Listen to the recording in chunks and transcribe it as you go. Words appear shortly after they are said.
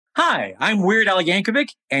Hi, I'm Weird Al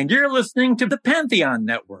Yankovic, and you're listening to the Pantheon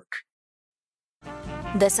Network.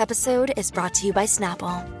 This episode is brought to you by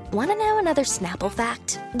Snapple. Want to know another Snapple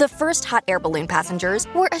fact? The first hot air balloon passengers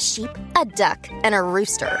were a sheep, a duck, and a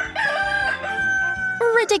rooster.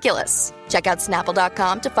 Ridiculous. Check out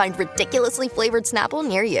Snapple.com to find ridiculously flavored Snapple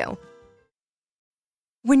near you.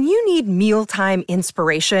 When you need mealtime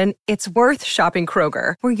inspiration, it's worth shopping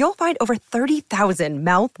Kroger, where you'll find over 30,000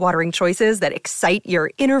 mouth-watering choices that excite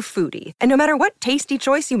your inner foodie. And no matter what tasty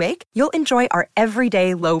choice you make, you'll enjoy our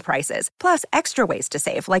everyday low prices, plus extra ways to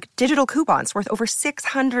save, like digital coupons worth over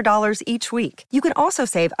 $600 each week. You can also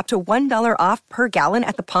save up to $1 off per gallon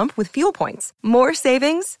at the pump with fuel points. More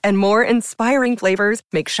savings and more inspiring flavors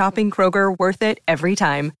make shopping Kroger worth it every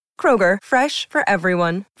time. Kroger, fresh for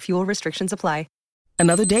everyone. Fuel restrictions apply.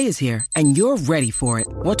 Another day is here, and you're ready for it.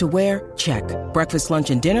 What to wear? Check. Breakfast, lunch,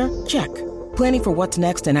 and dinner? Check. Planning for what's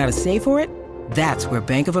next and how to save for it? That's where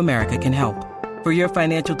Bank of America can help. For your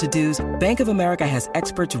financial to-dos, Bank of America has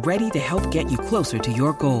experts ready to help get you closer to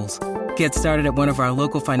your goals. Get started at one of our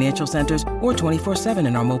local financial centers or 24/7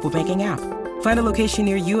 in our mobile banking app. Find a location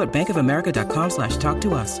near you at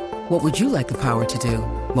bankofamerica.com/talktous. What would you like the power to do?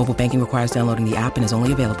 Mobile banking requires downloading the app and is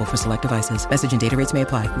only available for select devices. Message and data rates may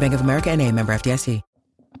apply. Bank of America N.A., member FDIC.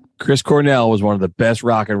 Chris Cornell was one of the best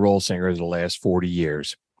rock and roll singers of the last 40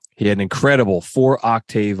 years. He had an incredible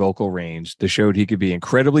 4-octave vocal range that showed he could be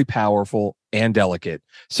incredibly powerful and delicate,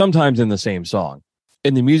 sometimes in the same song.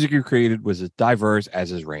 And the music he created was as diverse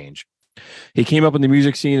as his range. He came up in the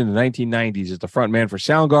music scene in the 1990s as the frontman for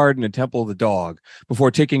Soundgarden and Temple of the Dog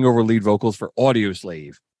before taking over lead vocals for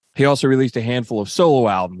Audioslave. He also released a handful of solo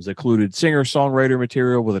albums that included singer-songwriter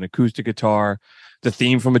material with an acoustic guitar, the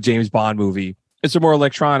theme from a James Bond movie, and some more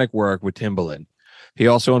electronic work with Timbaland. He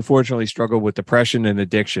also unfortunately struggled with depression and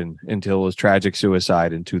addiction until his tragic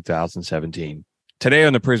suicide in 2017. Today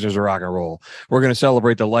on the Prisoners of Rock and Roll, we're going to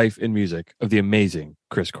celebrate the life and music of the amazing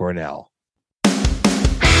Chris Cornell.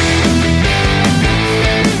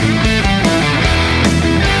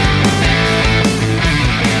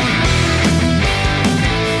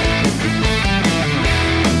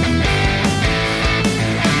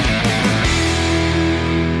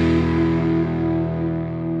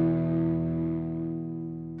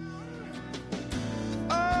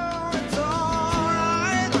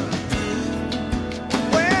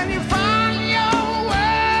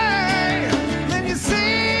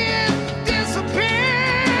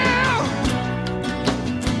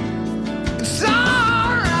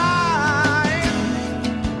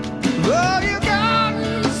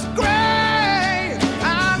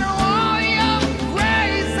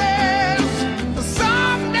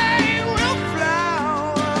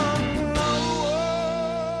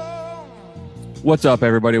 What's up,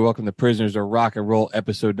 everybody? Welcome to Prisoners of Rock and Roll,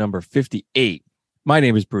 episode number 58. My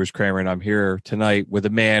name is Bruce Kramer, and I'm here tonight with a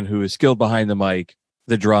man who is skilled behind the mic,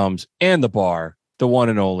 the drums, and the bar, the one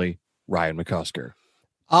and only Ryan McCusker.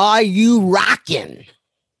 Are you rocking?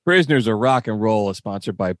 Prisoners of Rock and Roll is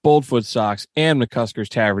sponsored by Boldfoot Socks and McCusker's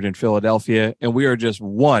Tavern in Philadelphia, and we are just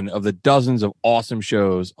one of the dozens of awesome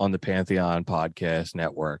shows on the Pantheon Podcast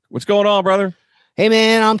Network. What's going on, brother? Hey,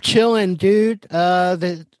 man, I'm chilling, dude.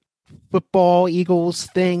 The football Eagles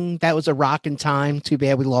thing, that was a rocking time. Too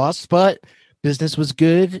bad we lost, but business was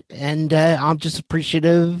good, and I'm just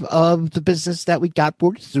appreciative of the business that we got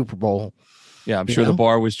for the Super Bowl. Yeah, I'm sure the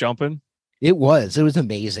bar was jumping. It was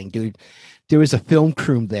amazing, dude. There was a film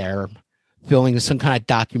crew there filming some kind of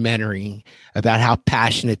documentary about how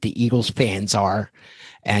passionate the Eagles fans are,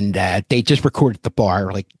 and they just recorded the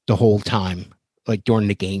bar like the whole time, like during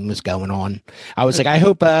the game was going on. I was like, I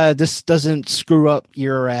hope this doesn't screw up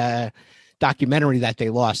your documentary that they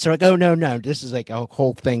lost. They're like, oh, no, this is like a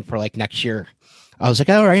whole thing for like next year. I was like,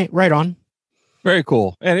 all right on. Very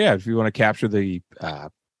cool. And yeah, if you want to capture the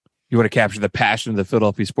passion of the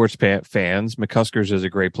Philadelphia sports fans, McCuskers is a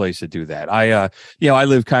great place to do that. I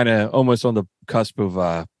live kind of almost on the cusp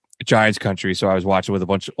of Giants country, so I was watching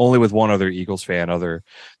with only with one other Eagles fan other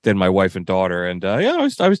than my wife and daughter, and I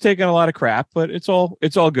was taking a lot of crap, but it's all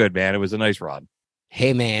good, man. It was a nice run.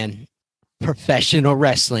 Hey, man, professional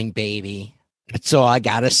wrestling, baby. That's all I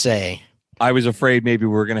gotta say. I was afraid maybe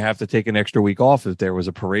we were going to have to take an extra week off. If there was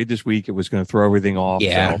a parade this week, it was going to throw everything off.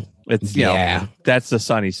 Yeah. So it's, that's the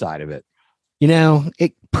sunny side of it.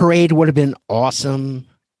 Parade would have been awesome,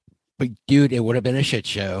 but dude, it would have been a shit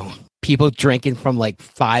show. People drinking from like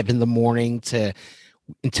 5 a.m.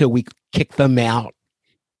 until we kick them out.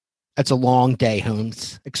 That's a long day,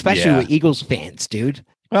 Holmes, especially with Eagles fans, dude.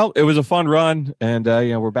 Well, it was a fun run, and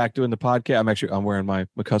we're back doing the podcast. I'm wearing my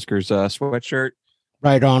McCuskers sweatshirt.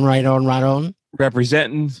 Right on.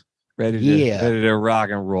 Representing ready to rock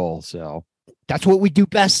and roll. So that's what we do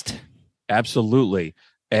best. Absolutely.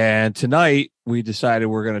 And tonight we decided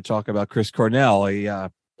we're going to talk about Chris Cornell. I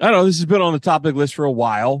don't know. This has been on the topic list for a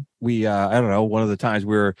while. I don't know. One of the times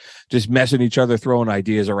we were just messing each other, throwing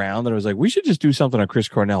ideas around, and I was like, we should just do something on Chris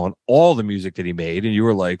Cornell and all the music that he made. And you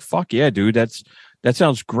were like, fuck yeah, dude. That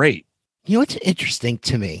sounds great. You know what's interesting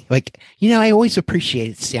to me? Like, I always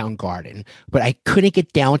appreciated Soundgarden, but I couldn't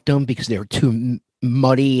get down with them because they were too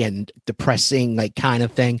muddy and depressing, like kind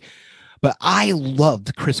of thing. But I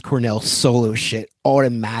loved Chris Cornell's solo shit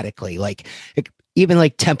automatically. Like even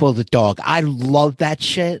like Temple of the Dog. I love that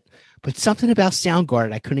shit. But something about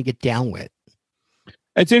Soundgarden I couldn't get down with.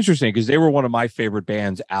 It's interesting because they were one of my favorite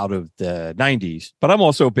bands out of the 90s. But I'm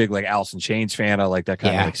also a big like Alice in Chains fan. I like that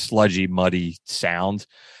kind of like sludgy, muddy sound.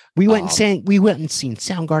 We went and seen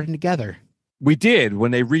Soundgarden together. We did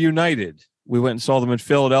when they reunited. We went and saw them in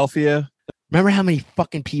Philadelphia. Remember how many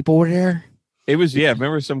fucking people were there? It was,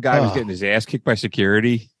 remember some guy was getting his ass kicked by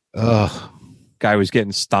security? Guy was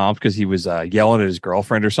getting stomped because he was yelling at his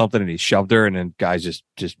girlfriend or something, and he shoved her, and then guys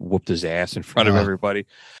just whooped his ass in front of everybody.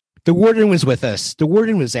 The warden was with us. The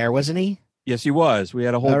warden was there, wasn't he? Yes, he was. We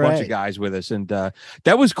had a whole bunch of guys with us, and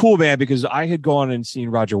that was cool, man, because I had gone and seen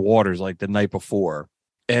Roger Waters like the night before.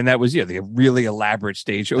 And that was, the really elaborate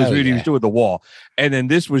stage show. It was he was doing the wall. And then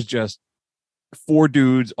this was just 4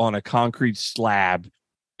 dudes on a concrete slab,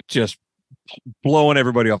 just blowing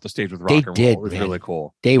everybody off the stage with rock and roll. It was really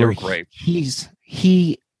cool. They were great.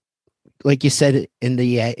 He, like you said in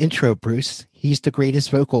the intro, Bruce, he's the greatest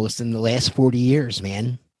vocalist in the last 40 years,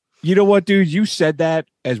 man. You know what, dude? You said that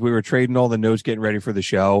as we were trading all the notes, getting ready for the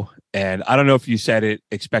show. And I don't know if you said it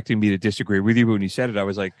expecting me to disagree with you, but when you said it, I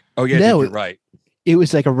was like, oh, yeah, no, dude, you're right. It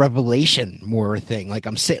was like a revelation more thing. Like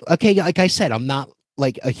I'm saying, okay, like I said, I'm not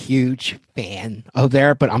like a huge fan of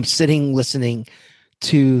there, but I'm sitting listening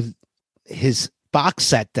to his box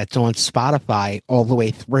set that's on Spotify all the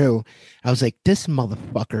way through. I was like, this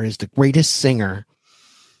motherfucker is the greatest singer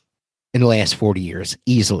in the last 40 years,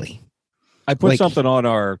 easily. I put something on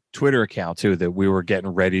our Twitter account too, that we were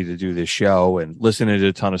getting ready to do this show and listening to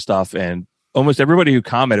a ton of stuff, and almost everybody who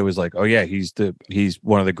commented was like, oh yeah, he's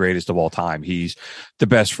one of the greatest of all time. He's the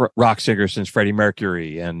best rock singer since Freddie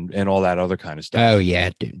Mercury and all that other kind of stuff. Oh yeah,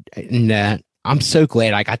 dude. And I'm so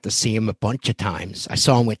glad I got to see him a bunch of times. I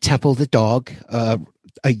saw him with Temple of the Dog a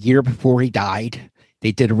year before he died.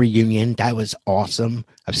 They did a reunion. That was awesome.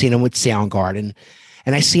 I've seen him with Soundgarden,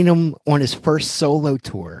 and I seen him on his first solo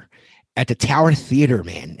tour at the Tower Theater,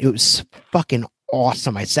 man. It was fucking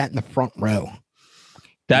awesome. I sat in the front row.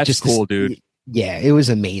 That's just cool, dude. Yeah, it was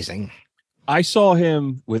amazing. I saw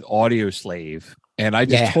him with Audioslave, and I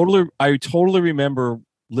just totally remember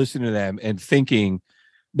listening to them and thinking,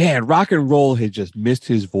 man, rock and roll had just missed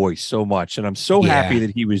his voice so much, and I'm so happy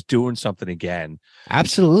that he was doing something again.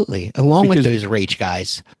 Absolutely, along with those Rage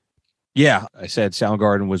guys. Yeah, I said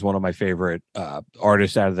Soundgarden was one of my favorite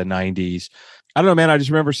artists out of the 90s. I don't know, man. I just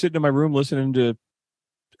remember sitting in my room listening to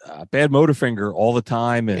Bad Motorfinger all the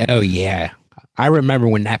time. And oh yeah, I remember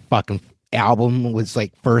when that fucking album was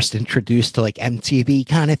like first introduced to like MTV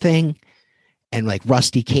kind of thing, and like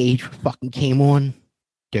Rusty Cage fucking came on.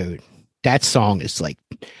 Dude, that song is like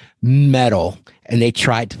metal, and they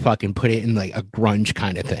tried to fucking put it in like a grunge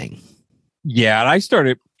kind of thing. Yeah,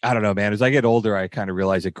 and I don't know, man. As I get older, I kind of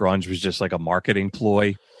realized that grunge was just like a marketing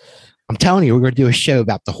ploy. I'm telling you, we're going to do a show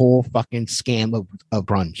about the whole fucking scam of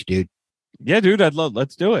grunge, dude. Yeah, dude,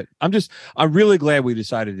 let's do it. I'm really glad we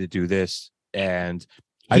decided to do this. And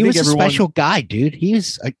he was a special guy, dude. He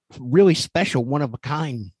was a really special, one of a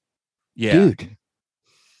kind dude.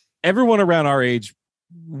 Everyone around our age,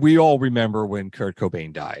 we all remember when Kurt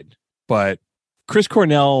Cobain died. But Chris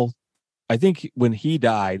Cornell, I think when he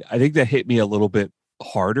died, I think that hit me a little bit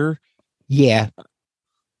harder. Yeah.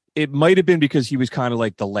 It might have been because he was kind of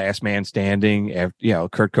like the last man standing,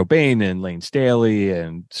 Kurt Cobain and Lane Staley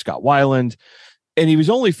and Scott Weiland. And he was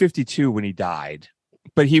only 52 when he died,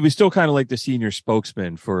 but he was still kind of like the senior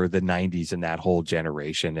spokesman for the 90s and that whole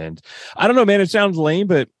generation. And I don't know, man, it sounds lame,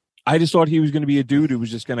 but I just thought he was going to be a dude who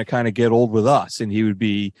was just going to kind of get old with us. And he would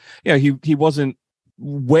be, he wasn't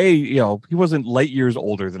he wasn't light years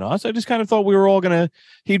older than us. I just kind of thought we were all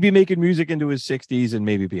he'd be making music into his 60s and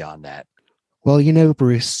maybe beyond that. Well,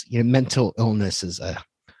 Bruce, mental illness is a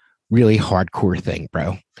really hardcore thing,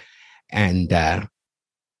 bro. And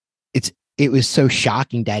it was so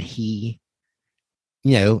shocking that he,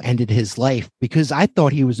 ended his life, because I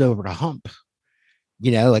thought he was over the hump.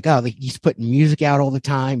 He's putting music out all the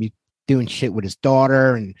time. He's doing shit with his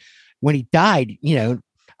daughter. And when he died,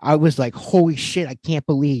 I was like, holy shit, I can't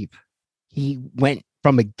believe he went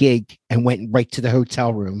from a gig and went right to the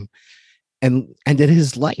hotel room and ended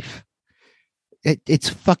his life. It's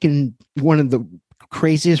fucking one of the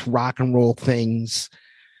craziest rock and roll things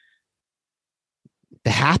to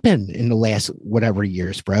happen in the last whatever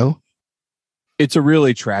years, bro. It's a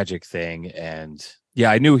really tragic thing. And yeah,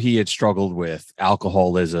 I knew he had struggled with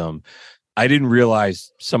alcoholism. I didn't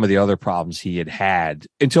realize some of the other problems he had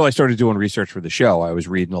until I started doing research for the show. I was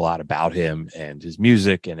reading a lot about him and his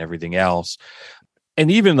music and everything else. And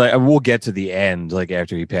even like, we'll get to the end, like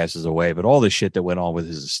after he passes away, but all the shit that went on with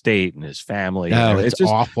his estate and his family. No, it's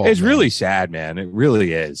just awful. It's really sad, man. It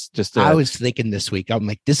really is. I was thinking this week, I'm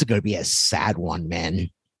like, this is going to be a sad one, man.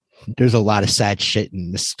 There's a lot of sad shit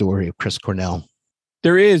in the story of Chris Cornell.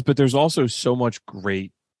 There is, but there's also so much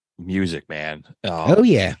great music, man. Oh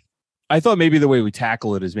yeah. I thought maybe the way we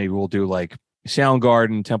tackle it is maybe we'll do like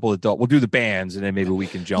Soundgarden, Temple Adult. We'll do the bands, and then maybe we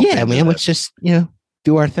can jump. Yeah, man. Let's just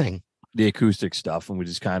do our thing. The acoustic stuff, and we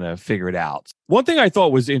just kind of figure it out. One thing I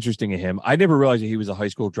thought was interesting in him, I never realized that he was a high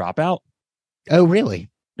school dropout. Oh, really?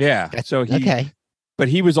 Yeah. Okay. But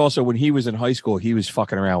he was also, when he was in high school, he was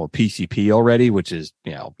fucking around with PCP already, which is,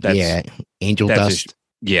 Angel Dust.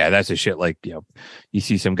 That's a shit. Like, you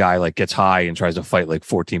see some guy like gets high and tries to fight like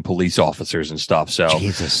 14 police officers and stuff. So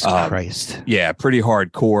Jesus Christ. Yeah, pretty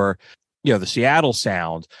hardcore. The Seattle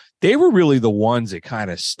sound, they were really the ones that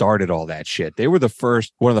kind of started all that shit. They were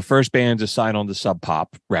one of the first bands to sign on to Sub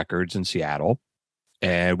Pop Records in Seattle.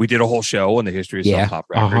 And we did a whole show on the history of Sub Pop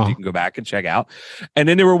Records. You can go back and check out. And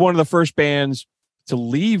then they were one of the first bands to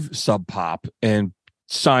leave Sub Pop and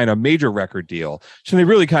sign a major record deal. So they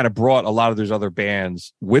really kind of brought a lot of those other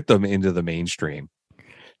bands with them into the mainstream.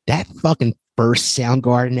 That fucking first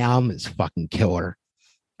Soundgarden album is fucking killer.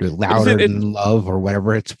 Louder Than Love or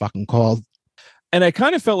whatever it's fucking called. And I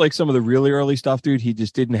kind of felt like some of the really early stuff, dude, he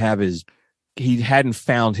just didn't have he hadn't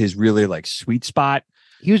found his really like sweet spot.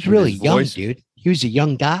 He was really young, dude. He was a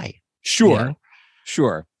young guy. Sure.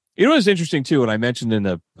 Sure. You know what's interesting too, and I mentioned in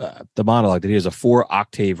the monologue that he has a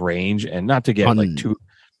 4-octave range, and not to get too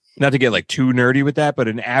nerdy with that, but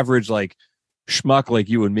an average like schmuck like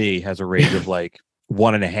you and me has a range of like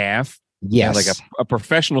 1.5. Yes. And like a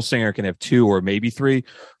professional singer can have 2 or maybe 3.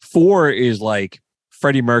 4 is like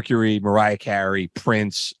Freddie Mercury, Mariah Carey,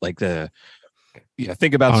 Prince, like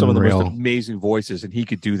think about some of the most amazing voices, and he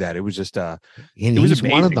could do that. It was just it was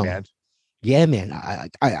amazing, one of them. Man. Yeah, man.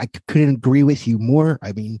 I couldn't agree with you more.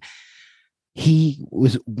 I mean, he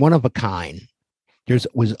was one of a kind.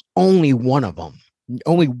 Was only one of them.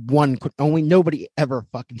 Only nobody ever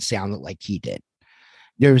fucking sounded like he did.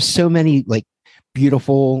 There's so many like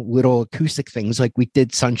beautiful little acoustic things, like we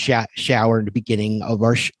did Sun Shower in the beginning of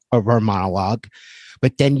our monologue,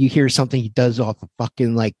 but then you hear something he does off of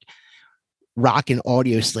fucking like rockin'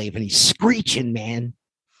 Audio Slave, and he's screeching, man.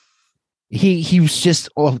 He was just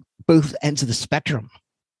off both ends of the spectrum.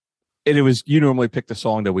 And it was, you normally pick the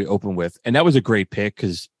song that we open with, and that was a great pick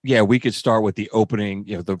because we could start with the opening,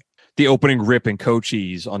 the opening rip and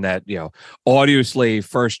Cochise on that, Audio Slave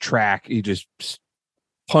first track. He just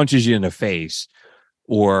punches you in the face,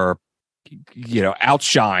 or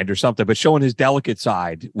outshined or something, but showing his delicate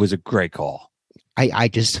side was a great call. I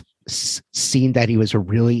just seen that he was a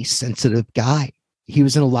really sensitive guy. He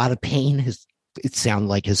was in a lot of pain. It sounded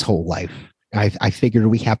like his whole life. I figured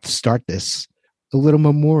we have to start this a little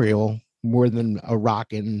memorial more than a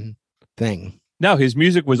rockin' thing. Now, his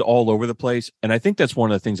music was all over the place, and I think that's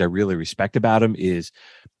one of the things I really respect about him is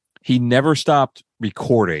he never stopped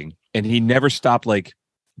recording, and he never stopped like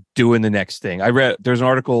doing the next thing. There's an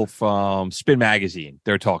article from Spin Magazine.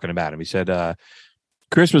 They're talking about him. He said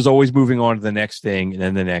Chris was always moving on to the next thing, and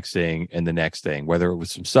then the next thing, and the next thing, whether it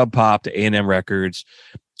was from Sub Pop to A&M Records,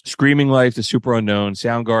 Screaming Life to Super Unknown,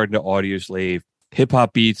 Soundgarden to Audio Slave, Hip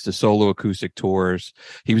Hop Beats to solo acoustic tours.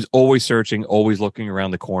 He was always searching, always looking around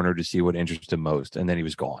the corner to see what interested him most, and then he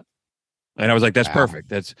was gone. And I was like, that's perfect.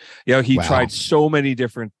 That's he tried so many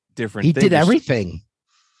different he things. Did everything.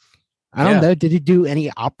 I don't know. Did he do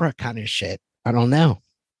any opera kind of shit? I don't know.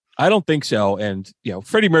 I don't think so. And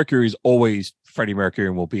Freddie Mercury is always Freddie Mercury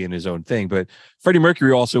and will be in his own thing. But Freddie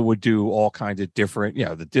Mercury also would do all kinds of different,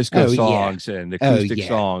 the disco songs and acoustic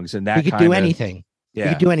songs and that. He could do anything. Yeah, he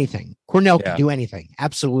could do anything. Cornell could do anything.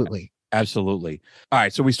 Absolutely. Absolutely. All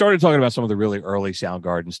right. So we started talking about some of the really early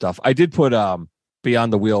Soundgarden stuff. I did put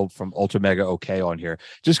Beyond the Wheel from Ultra Mega OK on here.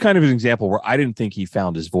 Just kind of an example where I didn't think he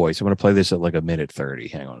found his voice. I'm going to play this at like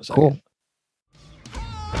 1:30. Hang on a second. Cool.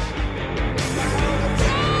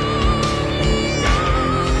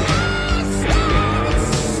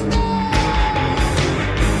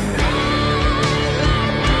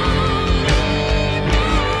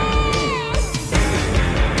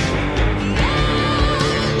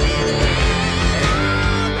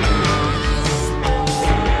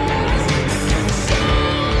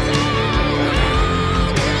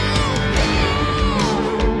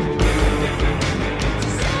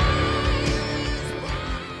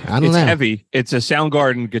 I don't It's know. heavy. It's a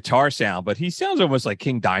Soundgarden guitar sound, but he sounds almost like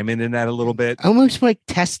King Diamond in that a little bit. Almost like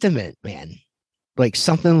Testament, man. Like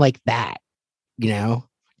something like that.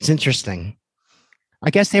 It's interesting. I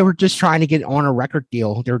guess they were just trying to get on a record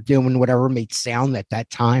deal. They're doing whatever made sound at that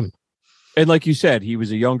time. And like you said, he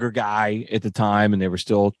was a younger guy at the time, and they were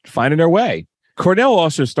still finding their way. Cornell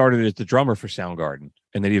also started as the drummer for Soundgarden,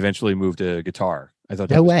 and then he eventually moved to guitar. I thought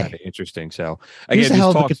that No was way. kind of interesting. So He's again, a hell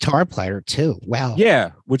of a talks, guitar player too. Wow.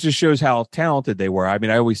 yeah, which just shows how talented they were. I mean,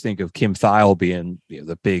 I always think of Kim Thile being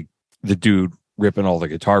the dude ripping all the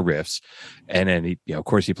guitar riffs, and then he, of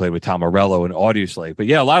course, he played with Tom Morello and Audioslave. But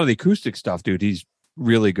yeah, a lot of the acoustic stuff, dude, he's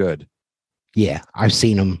really good. Yeah, I've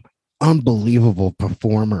seen him. Unbelievable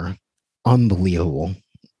performer. Unbelievable.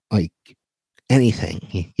 Like anything.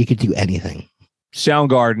 He could do anything.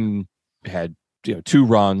 Soundgarden had 2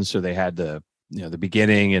 runs, so they had the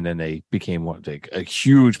beginning, and then they became a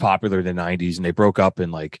huge popular in the 90s, and they broke up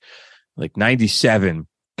in like 97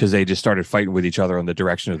 because they just started fighting with each other on the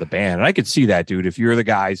direction of the band. And I could see that, dude. If you're the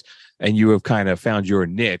guys and you have kind of found your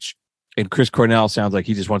niche, and Chris Cornell sounds like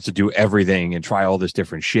he just wants to do everything and try all this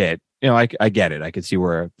different shit, I get it. I could see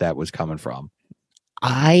where that was coming from.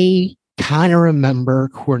 I kind of remember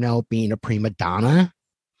Cornell being a prima donna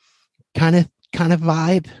kind of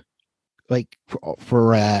vibe, like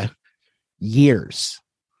for years,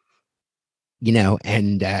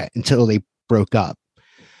 and until they broke up.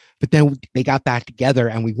 But then they got back together,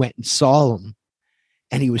 and we went and saw him,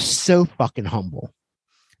 and he was so fucking humble.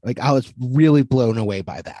 Like, I was really blown away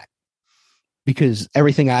by that, because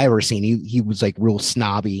everything I ever seen, he was like real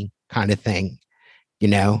snobby kind of thing,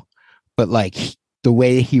 but like the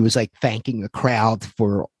way he was like thanking the crowd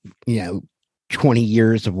for 20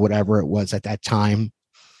 years of whatever it was at that time.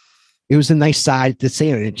 It was a nice side to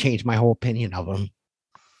see, and it changed my whole opinion of him.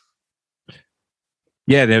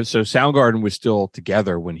 Yeah, so Soundgarden was still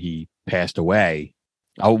together when he passed away.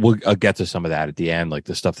 I'll get to some of that at the end, like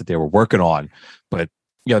the stuff that they were working on. But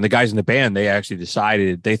the guys in the band, they actually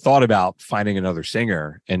decided, they thought about finding another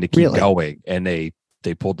singer and to keep going, and they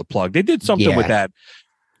pulled the plug. They did something with that.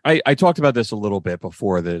 I talked about this a little bit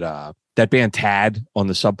before, that band Tad on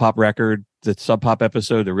the Sub Pop record, the Sub Pop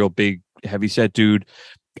episode, the real big heavyset dude.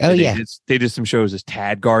 Oh, yeah. They did some shows as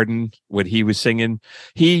Tad Garden when he was singing.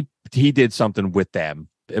 He did something with them.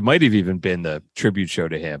 It might have even been the tribute show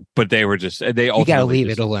to him, but they ultimately you gotta leave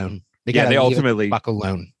it alone. They ultimately fuck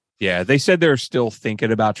alone. Yeah, they said they're still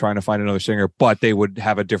thinking about trying to find another singer, but they would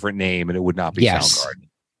have a different name, and it would not be Soundgarden.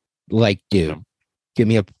 Like, dude, give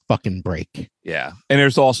me a fucking break. Yeah, and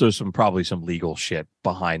there's also probably some legal shit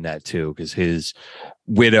behind that too, because his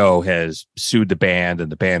widow has sued the band, and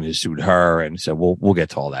the band has sued her, and so we'll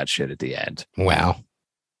get to all that shit at the end. Wow,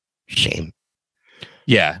 shame.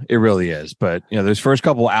 Yeah, it really is. But those first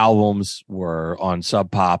couple albums were on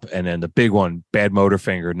Sub Pop, and then the big one, Bad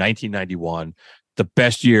Motorfinger, 1991, the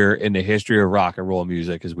best year in the history of rock and roll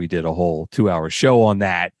music, because we did a whole 2-hour show on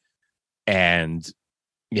that, and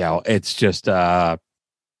it's just one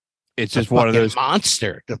of those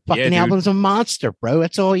monster. The fucking album's a monster, bro.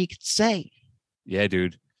 That's all you could say. Yeah,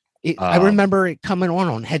 dude. I remember it coming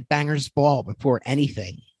on Headbangers Ball before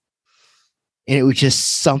anything. And it was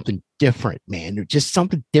just something different, man. There was just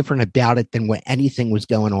something different about it than what anything was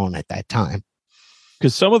going on at that time.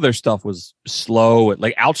 Because some of their stuff was slow.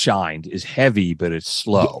 Like Outshined is heavy, but it's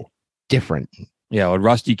slow. Different. And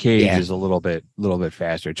Rusty Cage is a little bit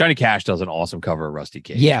faster. Johnny Cash does an awesome cover of Rusty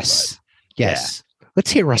Cage. Yes. Yes. Yeah.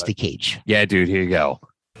 Let's hear Rusty Cage. Yeah, dude. Here you go.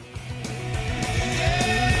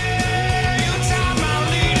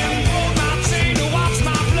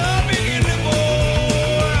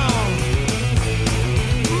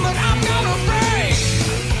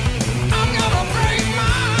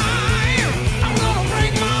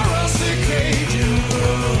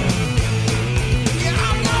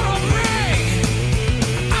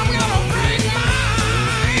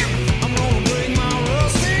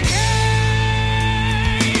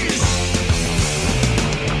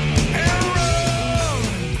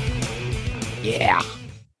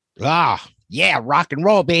 Yeah, rock and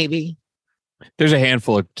roll, baby. There's a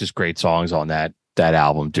handful of just great songs on that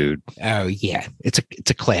album, dude. Oh yeah, it's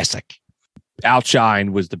a classic.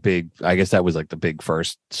 Outshine was the big, I guess that was like the big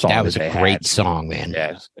first song. That was a great song, man.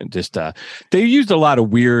 Yeah, and just they used a lot of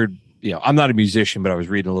weird. I'm not a musician, but I was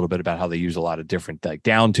reading a little bit about how they use a lot of different like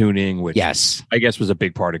down tuning, which I guess was a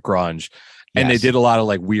big part of grunge. And they did a lot of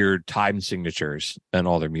like weird time signatures and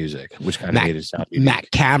all their music, which kind of made it sound unique.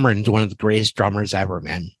 Matt Cameron's one of the greatest drummers ever,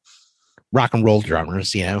 man. Rock and roll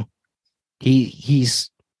drummers, he's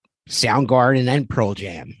Soundgarden and Pearl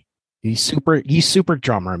Jam. He's super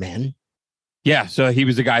drummer, man. Yeah, so he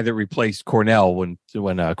was the guy that replaced Cornell when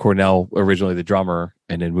Cornell originally the drummer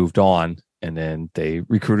and then moved on, and then they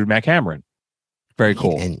recruited Matt Cameron. Very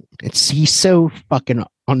cool. And he's so fucking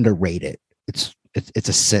underrated. It's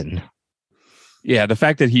a sin. Yeah, the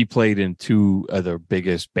fact that he played in two of the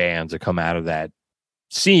biggest bands that come out of that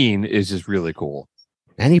scene is just really cool.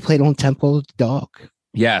 And he played on Temple of the Dog.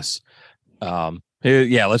 Yes.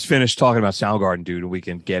 Yeah, let's finish talking about Soundgarden, dude, and we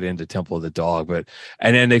can get into Temple of the Dog.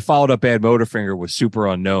 And then they followed up Bad Motorfinger with Super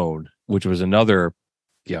Unknown, which was another,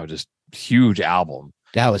 just huge album.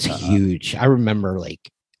 That was huge. I remember,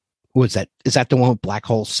 like, what was that? Is that the one with Black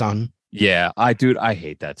Hole Sun? Yeah, I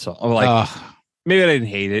hate that song. I'm like, maybe I didn't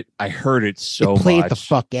hate it. I heard it so much. It played the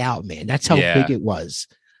fuck out, man. That's how big it was.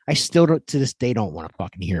 I still don't, to this day, don't want to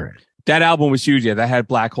fucking hear it. That album was huge. Yeah, that had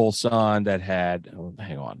Black Hole Sun. That had,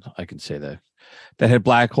 hang on, I can say that. That had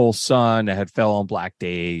Black Hole Sun. That had Fell on Black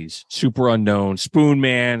Days. Super Unknown. Spoon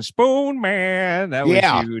Man. That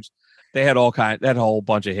was huge. They had that had a whole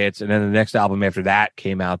bunch of hits. And then the next album after that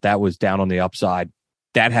came out. That was Down on the Upside.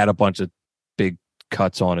 That had a bunch of big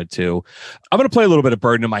cuts on it too. I'm going to play a little bit of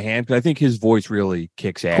Burden in My Hand because I think his voice really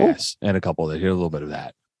kicks ass. Cool. And a couple of it. Here's a little bit of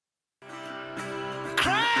that.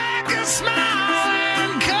 Crack a smile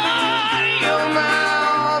and cut your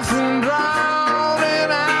mouth and drown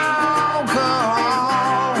in alcohol.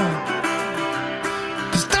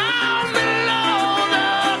 'Cause down below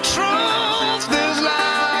the truth is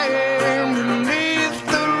lying beneath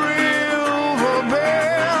the riverbed.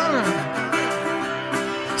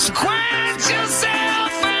 So quench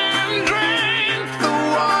yourself and drink the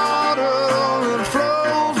water that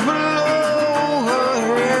flows below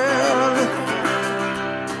her head.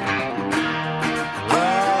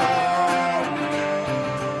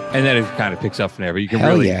 And then it kind of picks up from there. But you can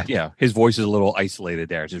his voice is a little isolated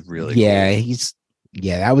there. It's just really cool.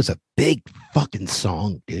 That was a big fucking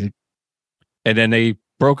song, dude. And then they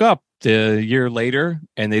broke up the year later,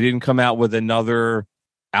 and they didn't come out with another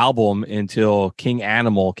album until King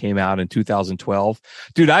Animal came out in 2012.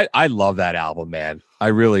 Dude, I love that album, man. I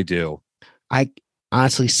really do. I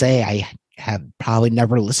honestly say I have probably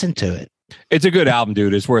never listened to it. It's a good album,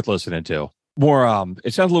 dude. It's worth listening to. More,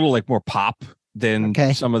 it sounds a little like more pop than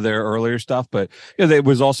some of their earlier stuff, but it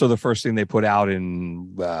was also the first thing they put out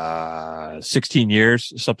in 16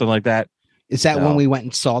 years, something like that. Is that when we went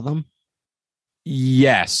and saw them?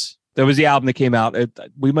 Yes, that was the album that came out.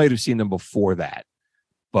 We might have seen them before that,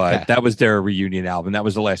 but that was their reunion album. That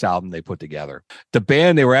was the last album they put together. The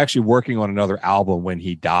band, they were actually working on another album when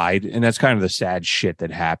he died, and that's kind of the sad shit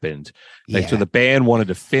that happened. So the band wanted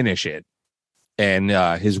to finish it, and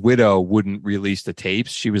his widow wouldn't release the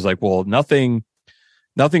tapes. She was like, well, nothing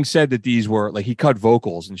said that these were, like, he cut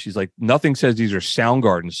vocals, and she's like, nothing says these are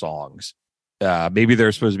Soundgarden songs. Maybe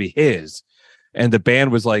they're supposed to be his. And the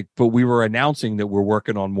band was like, but we were announcing that we're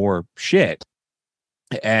working on more shit.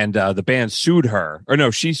 And the band sued her, or no,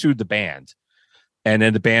 she sued the band. And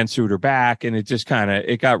then the band sued her back, and it just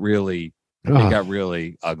it got really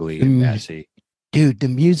ugly and messy. Dude, the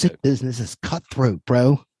music business is cutthroat,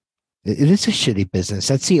 bro. It is a shitty business.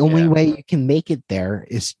 That's the only way you can make it there,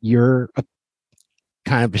 is you're a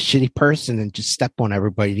kind of a shitty person and just step on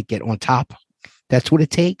everybody to get on top. That's what it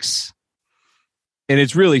takes. And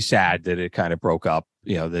it's really sad that it kind of broke up,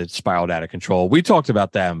 that it spiraled out of control. We talked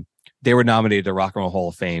about them. They were nominated to Rock and Roll Hall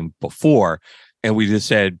of Fame before, and we just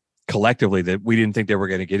said collectively that we didn't think they were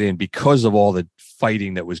going to get in because of all the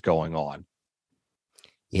fighting that was going on.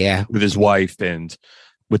 Yeah. With his wife and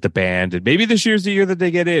with the band. And maybe this year's the year that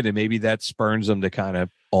they get in, and maybe that spurns them to kind of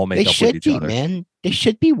all make up with each other. Man. They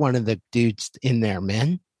should be one of the dudes in there,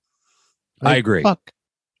 man. I agree. Fuck.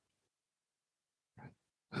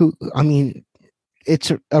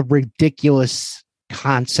 It's a ridiculous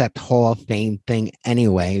concept Hall of Fame thing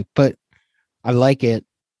anyway, but I like it.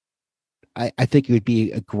 I think it would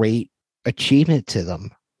be a great achievement to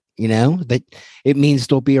them, that it means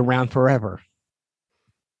they'll be around forever.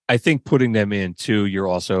 I think putting them in too, you're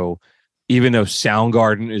also, even though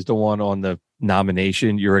Soundgarden is the one on the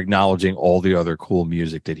nomination, you're acknowledging all the other cool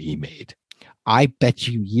music that he made. I bet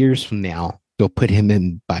you years from now, they'll put him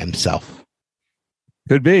in by himself.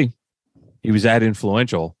 Could be. He was that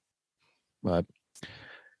influential. But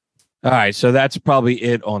all right, so that's probably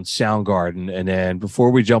it on Soundgarden. And then before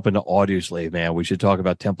we jump into Audioslave, man, we should talk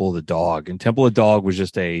about Temple of the Dog. And Temple of the Dog was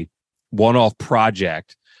just a one-off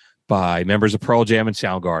project by members of Pearl Jam and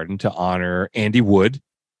Soundgarden to honor Andy Wood,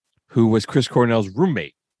 who was Chris Cornell's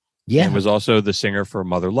roommate. Yeah. And was also the singer for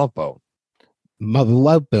Mother Love Bone. Mother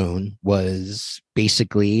Love Bone was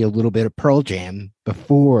basically a little bit of Pearl Jam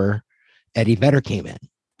before Eddie Vedder came in.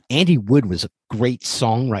 Andy Wood was a great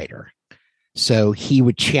songwriter. So he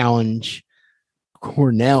would challenge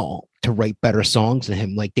Cornell to write better songs than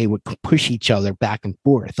him. Like they would push each other back and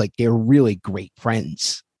forth. Like they were really great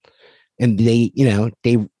friends. And they,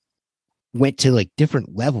 they went to like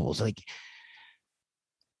different levels. Like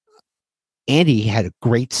Andy had a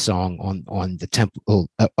great song on the Temple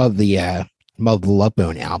of the Mother Love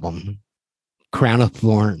Bone album, Crown of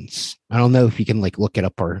Thorns. I don't know if you can like look it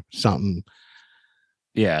up or something.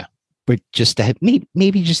 Yeah. But just to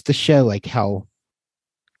maybe just to show like how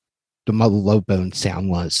the Mother Love Bone sound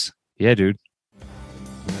was. Yeah, dude.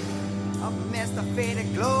 Amidst the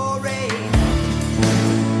faded glory,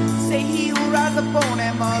 say he who rides upon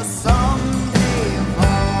him must someday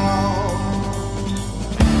fall.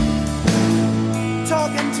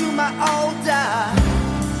 Talking to my older,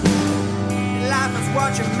 life is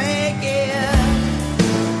what you make it,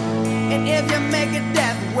 and if you make it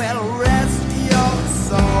death, well, rest your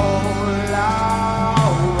soul.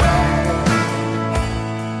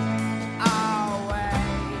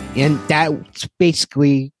 And that's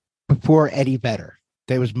basically before Eddie Vedder.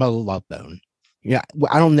 There was Mother Love Bone. Yeah,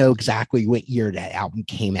 I don't know exactly what year that album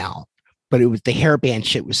came out, but it was the hair band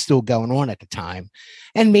shit was still going on at the time.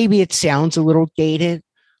 And maybe it sounds a little dated,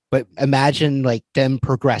 but imagine like them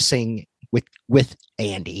progressing with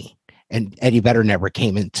Andy, and Eddie Vedder never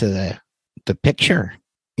came into the picture,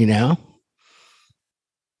 He died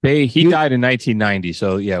in 1990.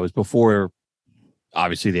 So yeah, it was before.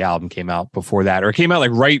 Obviously the album came out before that, or it came out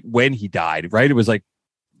like right when he died, right? It was like,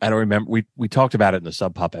 I don't remember. We talked about it in the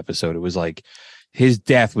Sub Pop episode. It was like his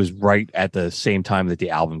death was right at the same time that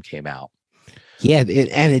the album came out. Yeah.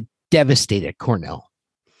 And it devastated Cornell.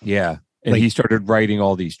 Yeah. And he started writing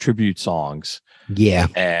all these tribute songs. Yeah.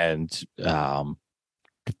 And the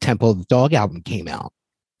Temple of the Dog album came out.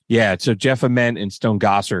 Yeah. So Jeff Ament and Stone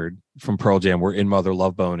Gossard from Pearl Jam were in Mother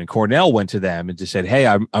Love Bone, and Cornell went to them and just said, hey,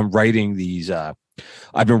 I'm writing these,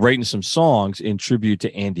 I've been writing some songs in tribute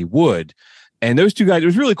to Andy Wood. And those two guys, it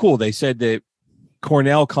was really cool. They said that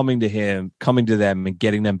Cornell coming to them and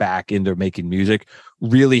getting them back into making music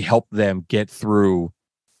really helped them get through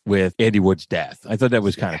with Andy Wood's death. I thought that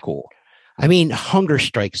was kind of cool. I mean, Hunger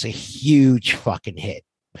Strike's a huge fucking hit.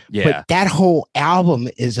 Yeah. But that whole album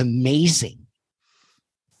is amazing.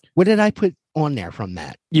 What did I put on there from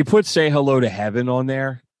that? You put Say Hello to Heaven on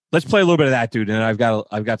there. Let's play a little bit of that, dude. And I've got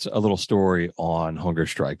a little story on Hunger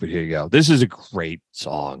Strike, but here you go. This is a great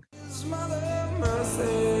song.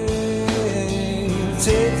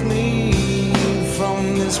 Take me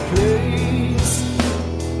from this place,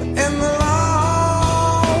 and the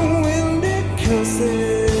long-winded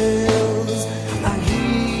kisses I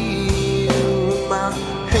hear in my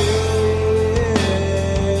head.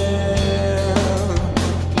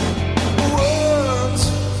 Words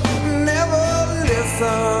never listen,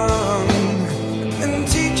 and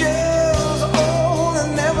teachers old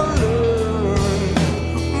and never learn.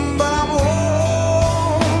 But I'm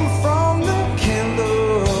warm from the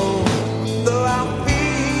candle, though I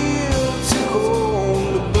feel too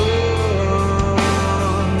cold to burn.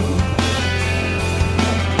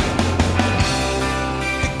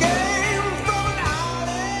 It came from an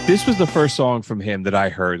island. This was the first song from him that I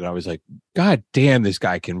heard, and I was like, God damn, this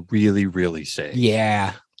guy can really, really sing.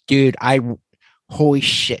 Yeah, dude. Holy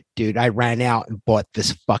shit, dude. I ran out and bought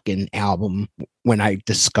this fucking album when I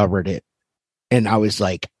discovered it. And I was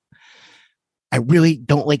like, I really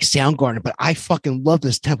don't like Soundgarden, but I fucking love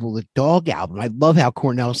this Temple of the Dog album. I love how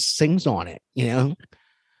Cornell sings on it, And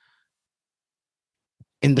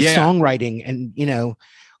the songwriting and,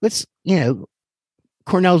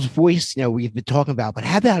 Cornell's voice, we've been talking about, but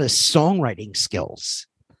how about his songwriting skills?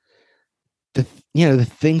 The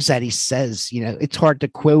things that he says, it's hard to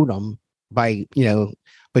quote him by,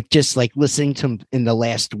 but just like listening to him in the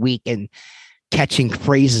last week and catching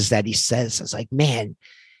phrases that he says, I was like, man,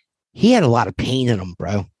 he had a lot of pain in him,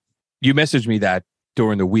 bro. You messaged me that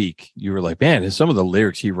during the week. You were like, man, some of the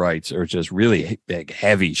lyrics he writes are just really like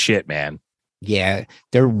heavy shit, man. Yeah,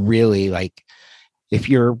 they're really like, if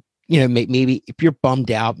you're, maybe if you're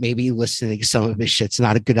bummed out, maybe listening to some of his shit's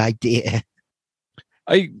not a good idea.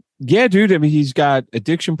 Yeah, dude. I mean, he's got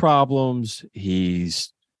addiction problems.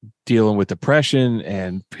 He's dealing with depression,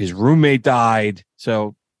 and his roommate died.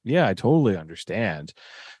 So yeah, I totally understand.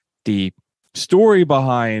 The story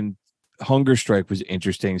behind Hunger Strike was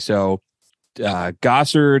interesting. So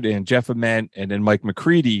Gossard and Jeff Ament and then Mike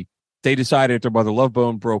McCready, they decided after Mother Love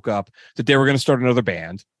Bone broke up that they were going to start another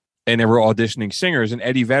band, and they were auditioning singers, and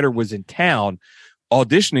Eddie Vedder was in town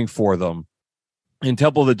auditioning for them, and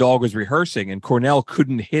Temple of the Dog was rehearsing, and Cornell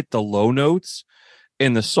couldn't hit the low notes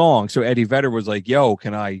in the song. So Eddie Vedder was like, yo,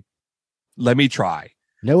 let me try.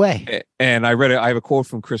 No way. And I have a quote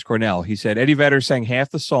from Chris Cornell. He said, Eddie Vedder sang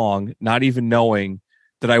half the song, not even knowing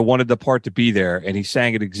that I wanted the part to be there. And he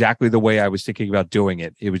sang it exactly the way I was thinking about doing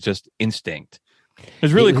it. It was just instinct. It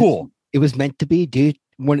was really cool. It was meant to be, dude.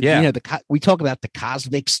 You know, we talk about the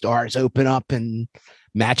cosmic stars open up and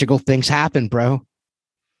magical things happen, bro.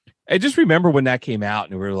 I just remember when that came out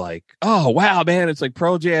and we were like, oh, wow, man, it's like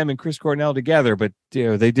Pearl Jam and Chris Cornell together. But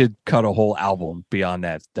they did cut a whole album beyond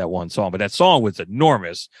that one song. But that song was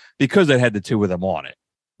enormous because it had the two of them on it.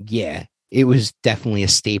 Yeah, it was definitely a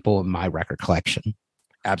staple in my record collection.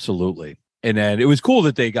 Absolutely. And then it was cool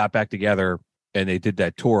that they got back together and they did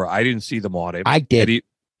that tour. I didn't see them on it. I did.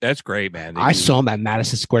 That's great, man. I saw them at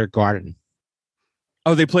Madison Square Garden.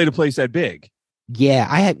 Oh, they played a place that big.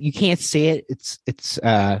 Yeah, you can't see it. It's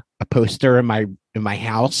a poster in my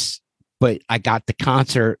house, but I got the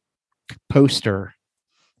concert poster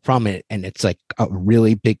from it, and it's like a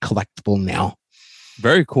really big collectible now.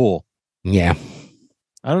 Very cool. Yeah.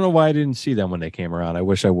 I don't know why I didn't see them when they came around. I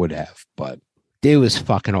wish I would have, but it was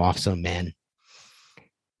fucking awesome, man.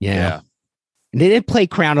 Yeah. And they didn't play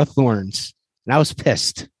Crown of Thorns, and I was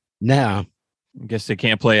pissed. No. I guess they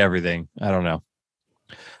can't play everything. I don't know.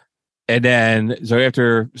 And then, so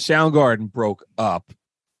after Soundgarden broke up,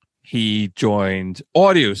 he joined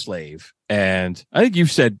Audioslave. And I think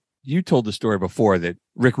you told the story before that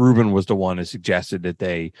Rick Rubin was the one who suggested that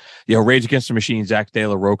they, Rage Against the Machine, Zach De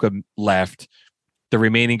La Rocha left. The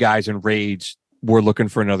remaining guys in Rage were looking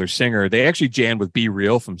for another singer. They actually jammed with Be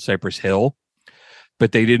Real from Cypress Hill,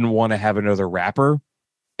 but they didn't want to have another rapper.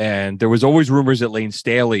 And there was always rumors that Lane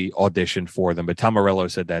Staley auditioned for them, but Tom Morello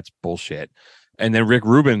said that's bullshit. And then Rick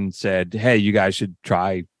Rubin said, hey, you guys should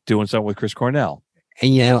try doing something with Chris Cornell.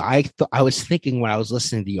 And, I was thinking when I was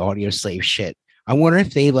listening to the Audioslave shit, I wonder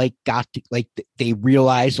if they they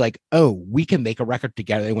realized oh, we can make a record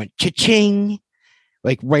together. They went cha-ching,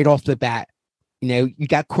 right off the bat. You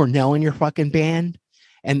got Cornell in your fucking band.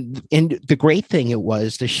 And the great thing it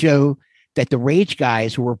was to show that the Rage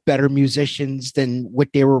guys were better musicians than what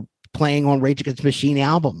they were playing on Rage Against the Machine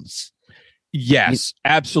albums. Yes,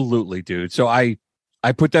 absolutely, dude. So I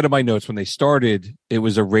put that in my notes when they started. It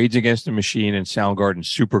was a Rage Against the Machine and Soundgarden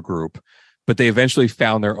supergroup, but they eventually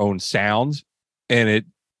found their own sound, and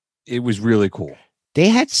it was really cool. They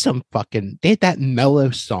had that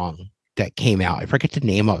mellow song that came out. I forget the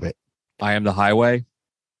name of it. I Am the Highway.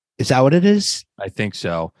 Is that what it is? I think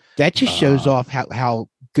so. That just shows off how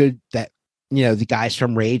good that the guys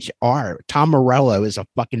from Rage are. Tom Morello is a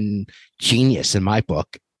fucking genius in my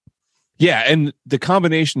book. Yeah, and the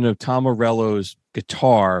combination of Tom Morello's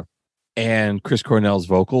guitar and Chris Cornell's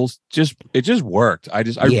vocals it just worked. I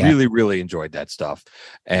really, really enjoyed that stuff.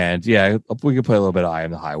 And yeah, we could play a little bit of I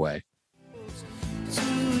Am the Highway.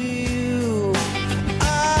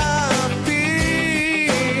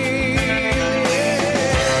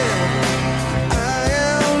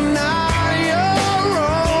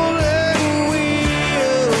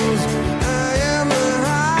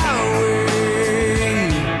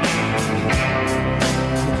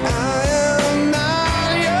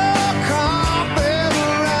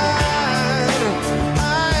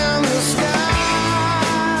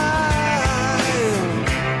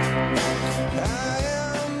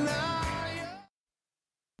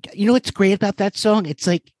 You know what's great about that song? It's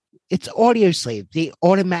Audioslave. They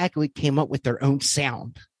automatically came up with their own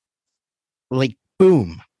sound.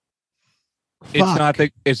 Boom.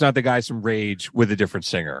 It's not the guys from Rage with a different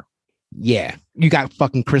singer. Yeah. You got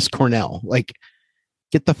fucking Chris Cornell.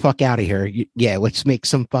 Get the fuck out of here. Let's make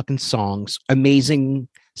some fucking songs. Amazing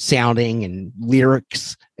sounding and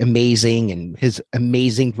lyrics. Amazing. And his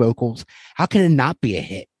amazing vocals. How can it not be a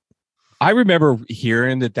hit? I remember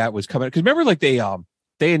hearing that was coming. Because remember,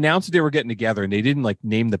 they announced that they were getting together and they didn't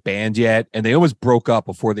name the band yet. And they almost broke up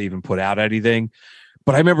before they even put out anything.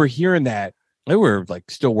 But I remember hearing that they were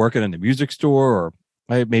still working in the music store,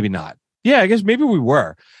 or maybe not. Yeah, I guess maybe we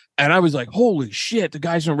were. And I was like, holy shit, the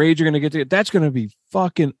guys from Rage are going to get together. That's going to be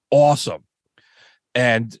fucking awesome.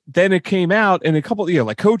 And then it came out, and a couple,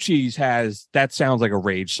 Cochise has, that sounds like a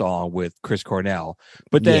Rage song with Chris Cornell.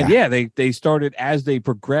 But then, they started, as they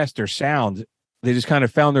progressed their sound, they just kind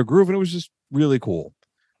of found their groove, and it was just really cool.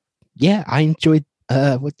 Yeah, I enjoyed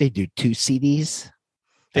what they do. 2 CDs.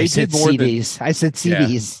 I said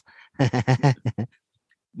CDs. Yeah.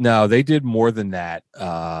 No, they did more than that.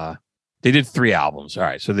 They did 3 albums. All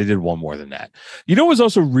right, so they did one more than that. You know what was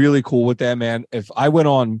also really cool with that, man? I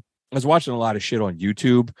was watching a lot of shit on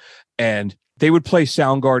YouTube, and they would play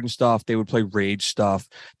Soundgarden stuff. They would play Rage stuff.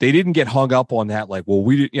 They didn't get hung up on that.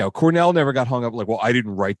 Cornell never got hung up. I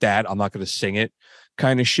didn't write that. I'm not going to sing it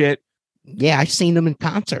kind of shit. Yeah, I've seen them in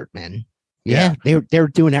concert, man. Yeah, they were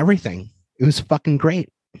doing everything. It was fucking great.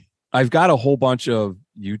 I've got a whole bunch of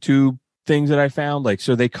YouTube things that I found. Like,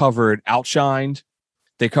 so they covered Outshined.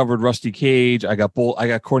 They covered Rusty Cage. I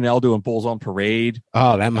got Cornell doing Bulls on Parade.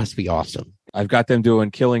 Oh, that must be awesome. I've got them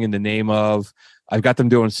doing Killing in the Name of. I've got them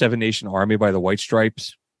doing Seven Nation Army by the White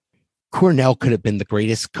Stripes. Cornell could have been the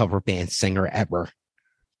greatest cover band singer ever.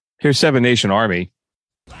 Here's Seven Nation Army.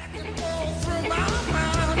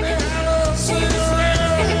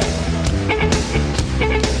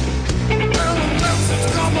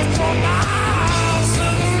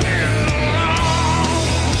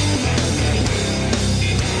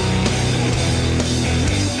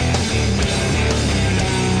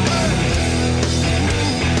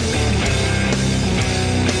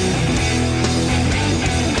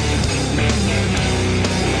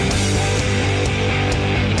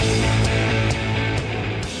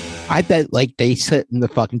 I bet like they sit in the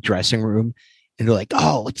fucking dressing room and they're like,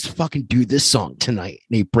 oh, let's fucking do this song tonight.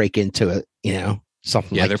 And they break into it, you know,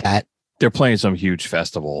 something like that. They're playing some huge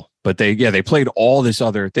festival, but they played all this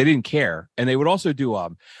other, they didn't care. And they would also do,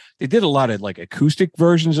 they did a lot of like acoustic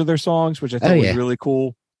versions of their songs, which I thought was really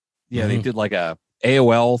cool. Yeah. They did like a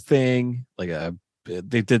AOL thing,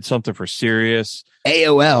 they did something for Sirius.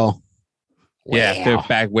 AOL. Yeah.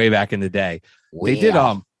 They're way back in the day. Wow. They did,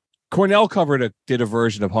 Cornell did a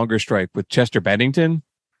version of Hunger Strike with Chester Bennington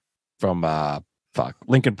from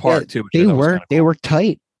Linkin Park too. They were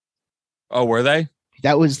tight. Oh, were they?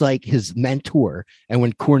 That was like his mentor. And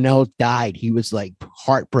when Cornell died, he was like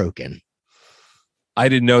heartbroken. I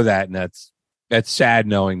didn't know that, and that's sad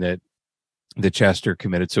knowing that Chester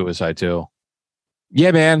committed suicide too.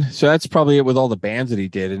 Yeah, man. So that's probably it with all the bands that he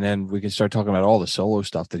did, and then we can start talking about all the solo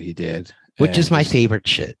stuff that he did, which is my favorite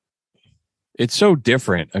shit. It's so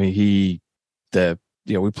different. I mean,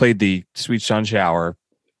 we played the Sweet Sun Shower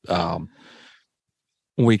when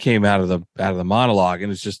we came out of the monologue,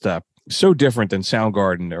 and it's just so different than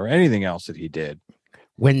Soundgarden or anything else that he did.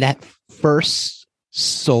 When that first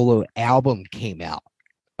solo album came out,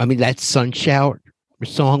 I mean, that Sun Shower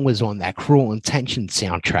song was on that Cruel Intention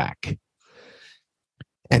soundtrack.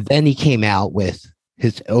 And then he came out with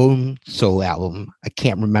his own solo album. I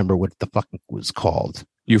can't remember what the fuck it was called.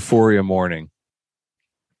 Euphoria Morning.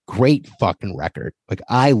 Great fucking record. Like,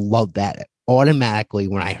 I love that automatically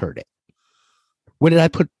when I heard it. What did I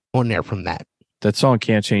put on there from that? That song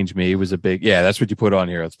Can't Change Me was a big, that's what you put on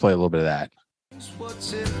here. Let's play a little bit of that. What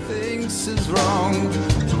she thinks is wrong.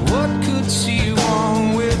 What could she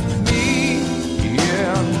want with me?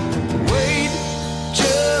 Yeah. Wait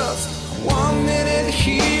just 1 minute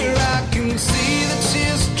here. I can see that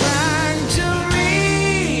she's trying to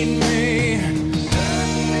read me.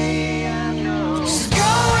 Suddenly I know she's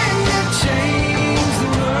going to change the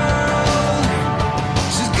world.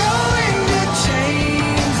 She's going to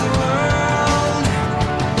change the world.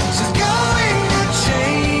 She's going to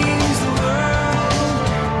change the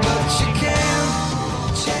world. But she can't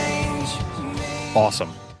change me.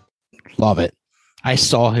 Awesome. Love it. I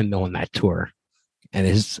saw him on that tour, and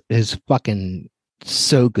his fucking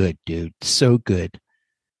so good, dude. So good.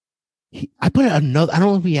 I put another, I don't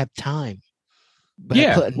know if we have time,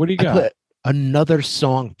 but what do you got? I put another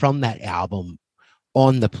song from that album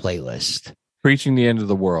on the playlist. Preaching the End of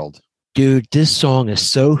the World. Dude, this song is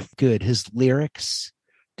so good. His lyrics.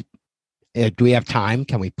 Do we have time?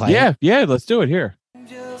 Can we play it? Yeah, let's do it here.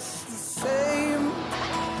 Just the same.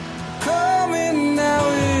 Coming now,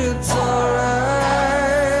 it's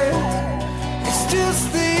alright. It's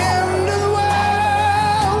just the end of the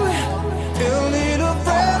world. You'll need a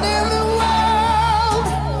friend in the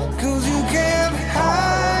world. 'Cause you can't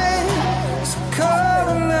hide. So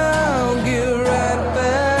come now, get right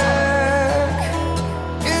back.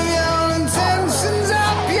 If your intentions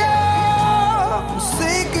are pure, I'm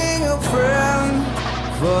seeking a friend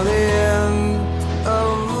for the end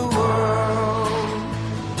of the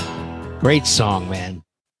world. Great song, man.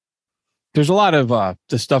 There's a lot of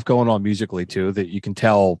the stuff going on musically too that you can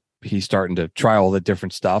tell he's starting to try all the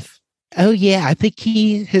different stuff. Oh yeah, I think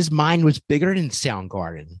his mind was bigger than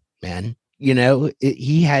Soundgarden, man. You know,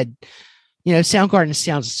 he had, you know, Soundgarden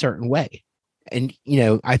sounds a certain way, and you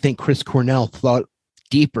know, I think Chris Cornell thought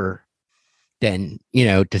deeper than, you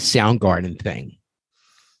know, the Soundgarden thing.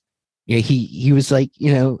 You know, he was like,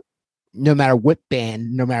 you know, no matter what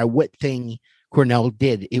band, no matter what thing Cornell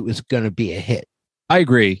did, it was going to be a hit. I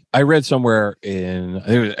agree. I read somewhere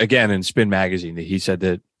in Spin Magazine that he said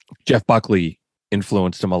that Jeff Buckley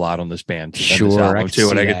influenced him a lot on this band. Sure, this album I could too,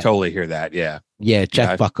 and see I could that. totally hear that. Yeah,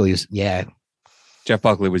 Jeff Buckley's, yeah. Jeff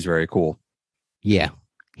Buckley was very cool. Yeah.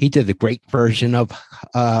 He did the great version of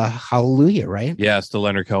Hallelujah, right? Yeah, it's the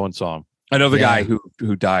Leonard Cohen song. I know the guy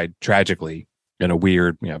who died tragically in a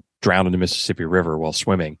weird, drowned in the Mississippi River while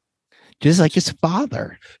swimming. Just like his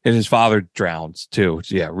father. And his father drowns too.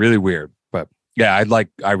 So, yeah, really weird. But yeah,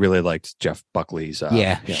 I really liked Jeff Buckley's.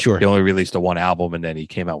 Sure. He only released one album and then he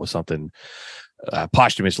came out with something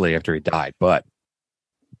posthumously after he died. But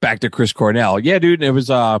back to Chris Cornell. Yeah, dude. It was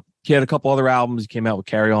he had a couple other albums. He came out with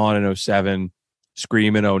Carry On in 2007,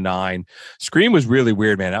 Scream in 2009. Scream was really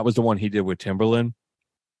weird, man. That was the one he did with Timberland.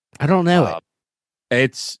 I don't know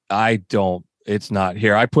It's not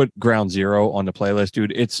here. I put Ground Zero on the playlist,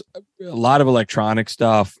 dude. It's a lot of electronic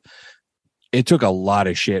stuff. It took a lot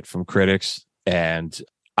of shit from critics, and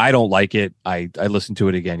I don't like it. I listened to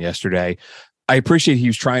it again yesterday. I appreciate he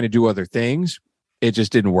was trying to do other things. It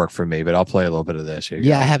just didn't work for me, but I'll play a little bit of this.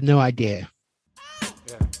 Yeah, I have no idea.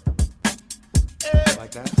 Yeah.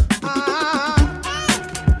 Like that?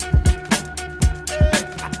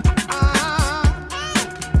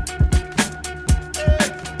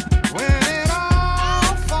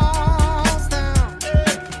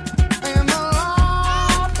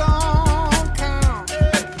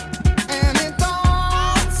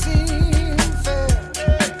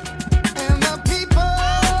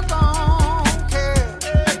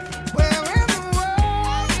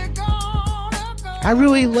 I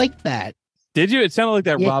really like that. Did you? It sounded like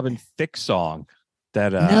that Yeah. Robin Thicke song.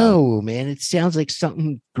 That No, man, it sounds like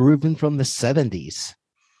something grooving from the 70s.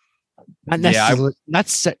 Not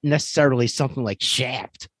necessarily something like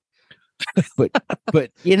Shaft, but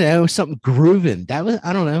something grooving. That was,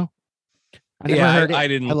 I don't know. I never heard it. I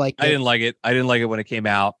didn't like it. I didn't like it. I didn't like it when it came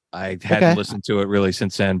out. I hadn't listened to it really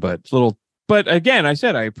since then, but again, I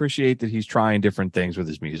said I appreciate that he's trying different things with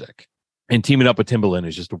his music. And teaming up with Timbaland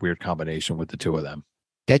is just a weird combination with the two of them.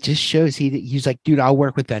 That just shows he's like, dude, I'll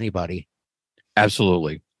work with anybody.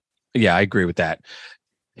 Absolutely. Yeah, I agree with that.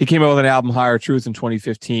 He came out with an album, Higher Truth, in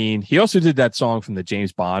 2015. He also did that song from the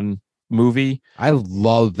James Bond movie. I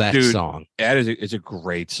love that song. That is a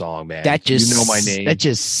great song, man. That just, You Know My Name. That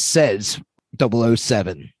just says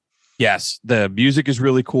 007. Yes, the music is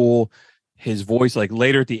really cool. His voice, like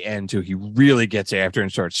later at the end too, he really gets after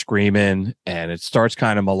and starts screaming, and it starts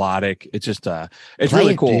kind of melodic. It's just it's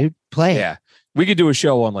really cool. Dude. Play yeah. We could do a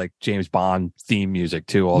show on like James Bond theme music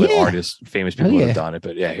too. All the artists, famous people who have done it.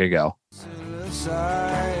 But yeah, here you go.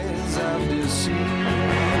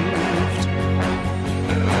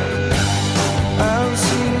 I've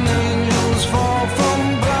seen angels fall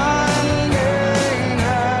from blinding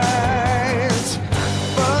heights,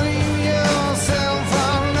 but in yourself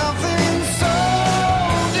found nothing so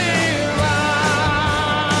divine.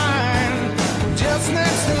 Just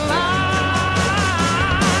next in line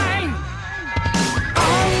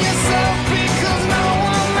on yourself, because no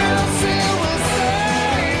one else here will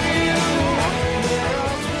save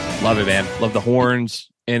you. Love it, man. Love the horns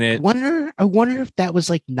in it. I wonder if that was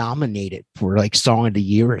like nominated for like Song of the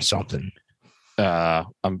Year or something. But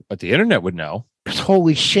the internet would know.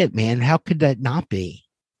 Holy shit, man. How could that not be?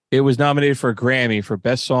 It was nominated for a Grammy for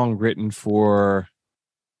Best Song Written for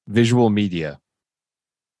Visual Media.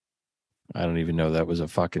 I don't even know that was a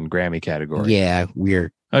fucking Grammy category. Yeah,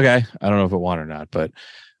 weird. Okay. I don't know if it won or not, but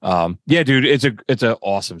yeah, dude, it's an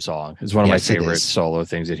awesome song. It's one of my favorite solo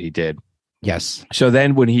things that he did. Yes. So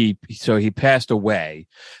then when he passed away,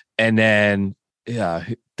 and then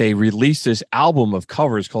they released this album of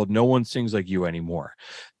covers called No One Sings Like You Anymore.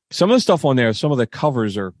 Some of the stuff on there, some of the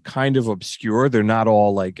covers are kind of obscure. They're not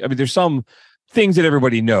all like, I mean, there's some things that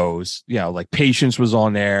everybody knows, like Patience was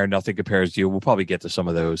on there. Nothing Compares to You. We'll probably get to some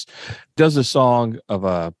of those. Does a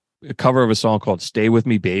cover of a song called Stay With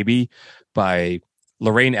Me Baby by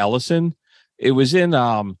Lorraine Ellison. It was for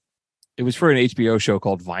an HBO show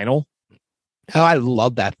called Vinyl. Oh, I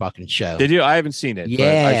love that fucking show. Did you? I haven't seen it.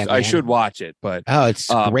 Yeah, but I should watch it. But it's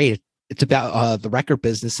great. It's about the record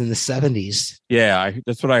business in the 70s. Yeah,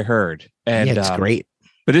 that's what I heard. And it's great.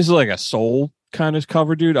 But this is like a soul kind of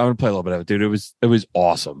cover, dude. I'm gonna play a little bit of it, dude. It was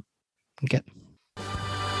awesome. Okay.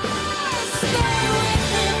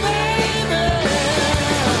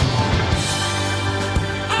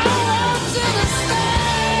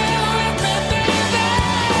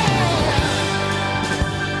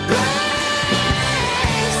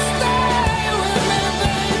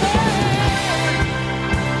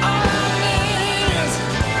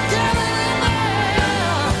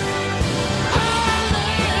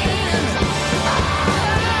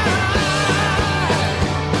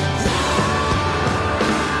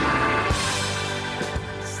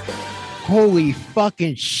 Holy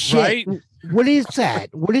fucking shit. Right? What is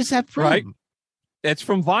that? What is that from? Right? That's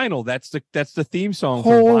from Vinyl. That's the theme song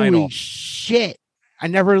from Holy Vinyl. Shit. I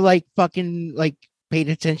never fucking paid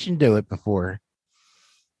attention to it before.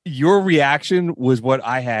 your reaction was what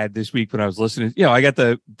I had this week when I was listening. You know, I got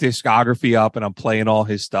the discography up and I'm playing all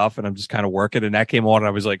his stuff and I'm just kind of working. And that came on and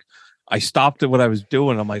I was like, I stopped at what I was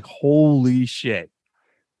doing. I'm like, holy shit.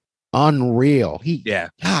 Unreal.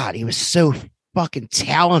 God, he was so fucking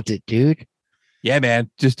talented, dude. Yeah, man.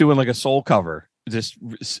 Just doing like a soul cover.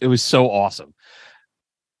 It was so awesome.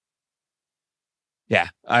 Yeah.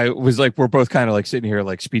 I was like, we're both kind of like sitting here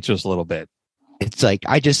like speechless a little bit. It's like,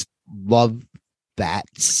 I just love that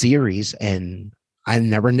series and I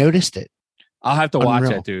never noticed it. I'll have to watch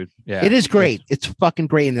that, dude. Yeah. It is great. It's fucking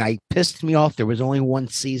great. And I pissed me off. There was only one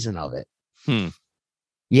season of it.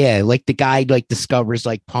 Yeah. Like the guy like discovers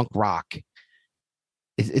like punk rock.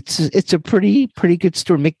 It's a pretty good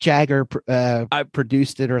story. Mick Jagger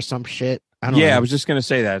produced it or some shit. I don't know. I was just going to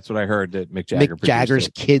say that. That's what I heard, that Mick Jagger's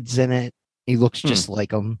kid's in it. He looks just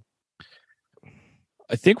like him.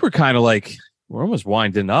 I think we're kind of like, we're almost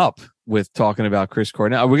winding up with talking about Chris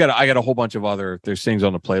Cornell. I got a whole bunch of there's things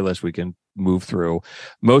on the playlist we can move through,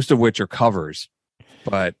 most of which are covers,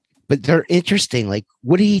 but they're interesting. Like,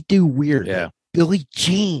 what did he do weird? Yeah. Like, Billie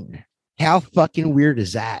Jean. How fucking weird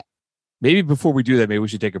is that? Maybe before we do that, maybe we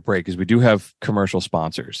should take a break because we do have commercial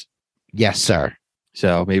sponsors. Yes, sir.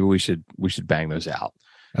 So maybe we should bang those out.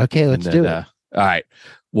 Okay, let's do it. All right.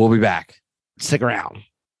 We'll be back. Stick around.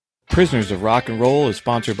 Prisoners of Rock and Roll is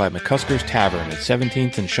sponsored by McCusker's Tavern at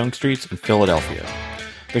 17th and Shunk Streets in Philadelphia.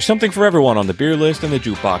 There's something for everyone on the beer list and the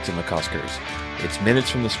jukebox at McCusker's. It's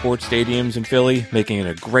minutes from the sports stadiums in Philly, making it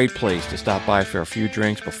a great place to stop by for a few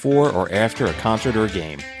drinks before or after a concert or a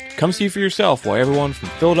game. Come see for yourself why everyone from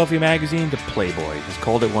Philadelphia Magazine to Playboy has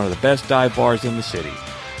called it one of the best dive bars in the city.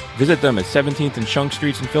 Visit them at 17th and Shunk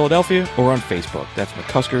Streets in Philadelphia or on Facebook. That's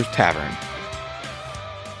McCusker's Tavern.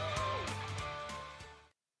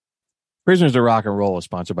 Prisoners of Rock and Roll is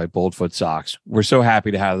sponsored by Boldfoot Socks. We're so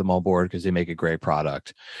happy to have them on board because they make a great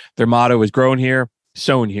product. Their motto is grown here,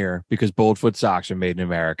 sewn here, because Boldfoot Socks are made in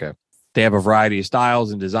America. They have a variety of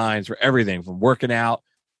styles and designs for everything from working out,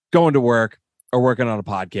 going to work, or working on a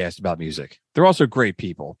podcast about music. They're also great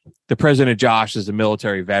people. The president, Josh, is a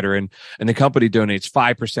military veteran, and the company donates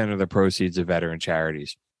 5% of the proceeds to veteran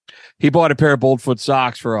charities. He bought a pair of Boldfoot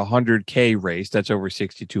Socks for a 100K race. That's over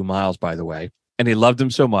 62 miles, by the way. And he loved them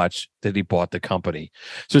so much that he bought the company.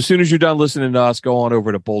 So as soon as you're done listening to us, go on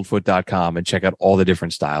over to boldfoot.com and check out all the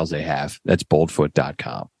different styles they have. That's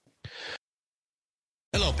boldfoot.com.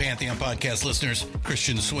 Hello, Pantheon Podcast listeners.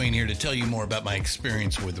 Christian Swain here to tell you more about my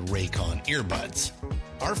experience with Raycon earbuds.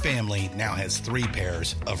 Our family now has 3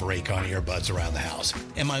 pairs of Raycon earbuds around the house,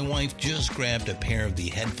 and my wife just grabbed a pair of the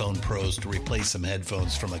Headphone Pros to replace some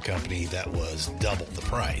headphones from a company that was double the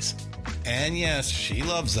price. And yes, she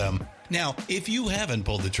loves them. Now, if you haven't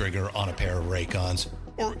pulled the trigger on a pair of Raycons,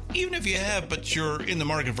 or even if you have, but you're in the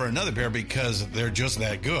market for another pair because they're just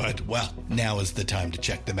that good, well, now is the time to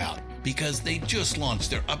check them out, because they just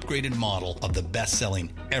launched their upgraded model of the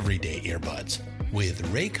best-selling everyday earbuds. With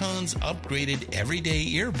Raycon's upgraded everyday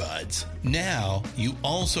earbuds, now you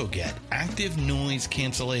also get active noise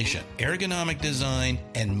cancellation, ergonomic design,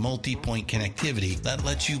 and multi-point connectivity that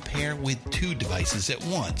lets you pair with 2 devices at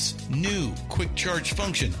once. New quick charge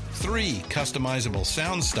function, 3 customizable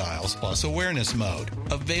sound styles, plus awareness mode.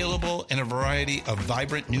 Available in a variety of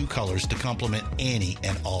vibrant new colors to complement any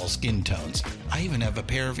and all skin tones. I even have a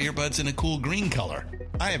pair of earbuds in a cool green color.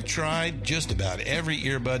 I have tried just about every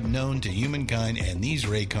earbud known to humankind, and these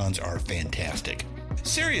Raycons are fantastic.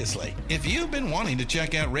 Seriously, if you've been wanting to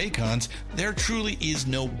check out Raycons, there truly is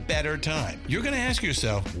no better time. You're going to ask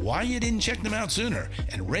yourself why you didn't check them out sooner,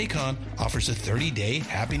 and Raycon offers a 30-day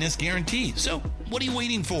happiness guarantee. So what are you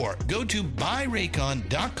waiting for? Go to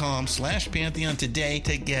buyraycon.com/Pantheon today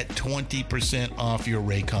to get 20% off your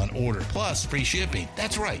Raycon order, plus free shipping.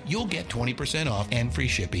 That's right, you'll get 20% off and free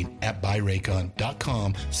shipping at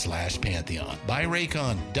buyraycon.com/Pantheon.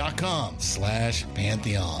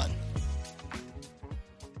 buyraycon.com/Pantheon.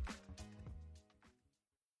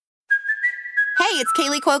 Hey, it's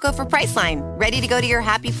Kaylee Cuoco for Priceline. Ready to go to your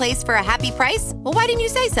happy place for a happy price? Well, why didn't you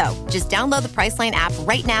say so? Just download the Priceline app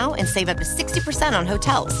right now and save up to 60% on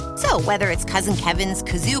hotels. So whether it's Cousin Kevin's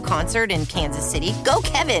Kazoo Concert in Kansas City, go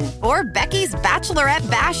Kevin, or Becky's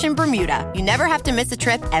Bachelorette Bash in Bermuda, you never have to miss a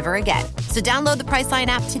trip ever again. So download the Priceline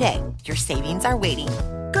app today. Your savings are waiting.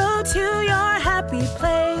 Go to your happy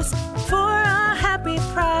place for a happy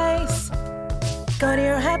price. Go to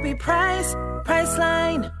your happy price,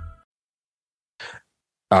 Priceline.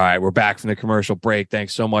 All right, we're back from the commercial break.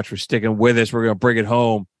 Thanks so much for sticking with us. We're going to bring it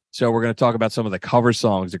home. So we're going to talk about some of the cover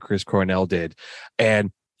songs that Chris Cornell did.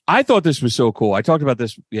 And I thought this was so cool. I talked about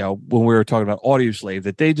this, when we were talking about Audio Slave,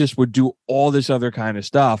 that they just would do all this other kind of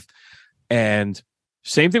stuff. And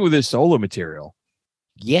Same thing with his solo material.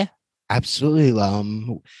 Yeah, absolutely.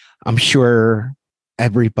 I'm sure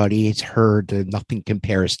everybody's heard the Nothing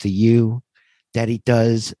Compares to You that he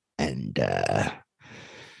does. And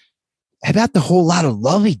about the Whole Lot of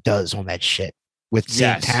Love he does on that shit with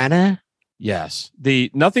Santana. Yes.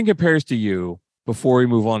 The Nothing Compares to You, before we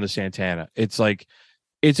move on to Santana, it's like,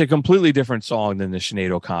 it's a completely different song than the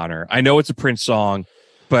Sinead O'Connor. I know it's a Prince song,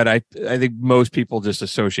 but I think most people just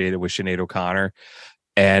associate it with Sinead O'Connor.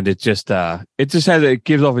 And it gives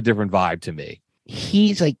off a different vibe to me.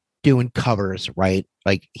 He's like doing covers, right?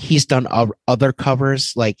 Like he's done other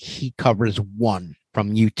covers. Like he covers one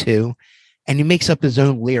from U2 and he makes up his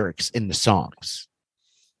own lyrics in the songs.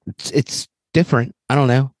 It's different. I don't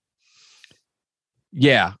know.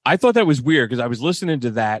 Yeah. I thought that was weird because I was listening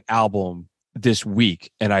to that album this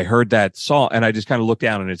week and I heard that song and I just kind of looked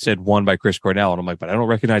down and it said one by Chris Cornell. And I'm like, but I don't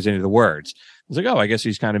recognize any of the words. I was like, oh, I guess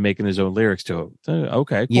he's kind of making his own lyrics to it.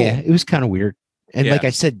 Okay, cool. Yeah, it was kind of weird. And like I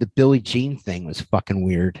said, the Billie Jean thing was fucking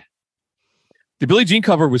weird. The Billie Jean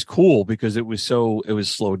cover was cool because it was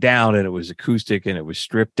slowed down and it was acoustic and it was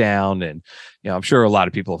stripped down. And, I'm sure a lot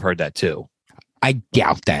of people have heard that too. I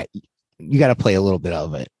doubt that. You got to play a little bit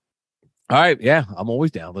of it. All right. Yeah, I'm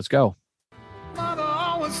always down. Let's go. Mother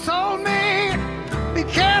always told me, be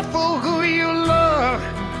careful who you love.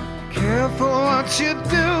 Careful what you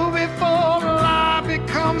do before the lie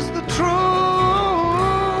becomes the truth.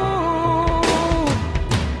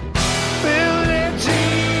 Billie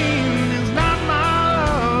Jean is not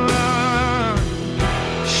my love.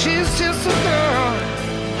 She's just a girl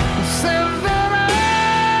who says that I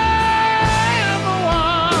am the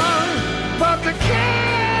one. But the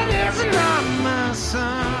kid is not my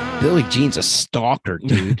son. Billie Jean's a stalker,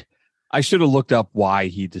 dude. I should have looked up why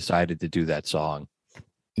he decided to do that song.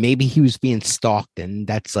 Maybe he was being stalked, and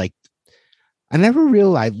that's like, I never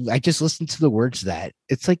realized. I just listened to the words of that.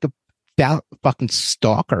 It's like about fucking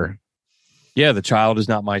stalker. Yeah, the child is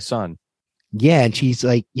not my son. Yeah, and she's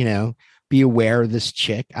like, be aware of this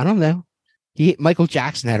chick. I don't know. Michael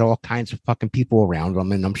Jackson had all kinds of fucking people around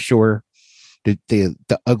him, and I'm sure the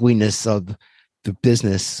ugliness of the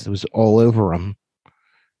business was all over him.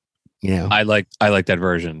 I like that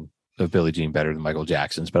version of Billie Jean better than Michael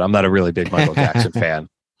Jackson's, but I'm not a really big Michael Jackson fan.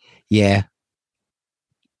 Yeah.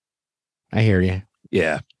 I hear you.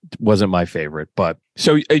 Yeah. It wasn't my favorite, but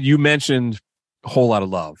so you mentioned Whole Lot of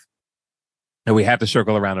Love and we have to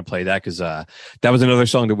circle around and play that because that was another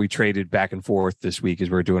song that we traded back and forth this week as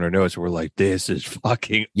we were doing our notes. We're like, this is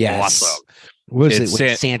fucking awesome. Was it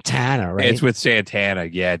with Santana, right? It's with Santana.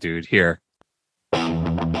 Yeah, dude. Here.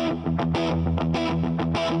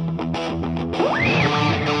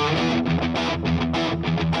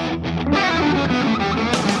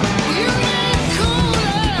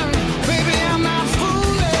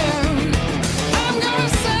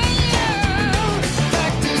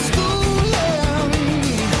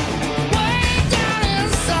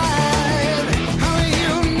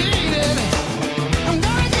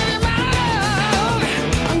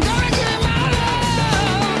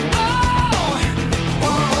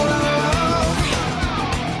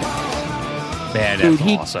 Dude,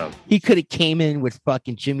 awesome. He could have came in with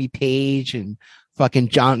fucking Jimmy Page and fucking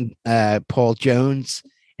John Paul Jones,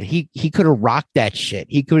 and he could have rocked that shit.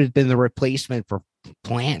 He could have been the replacement for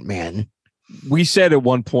Plant, man. We said at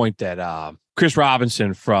one point that Chris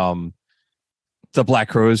Robinson from the Black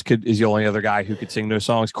Crowes is the only other guy who could sing those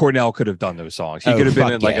songs. Cornell could have done those songs. He could have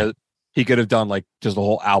been in he could have done like just a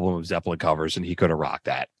whole album of Zeppelin covers, and he could have rocked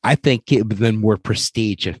that. I think it would have been more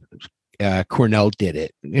prestige if Cornell did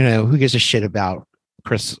it. Who gives a shit about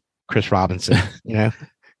Chris Robinson? Yeah,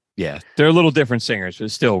 they're a little different singers, but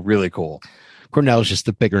it's still really cool. Cornell's just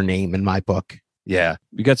the bigger name in my book. Yeah,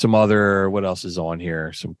 we got some other. What else is on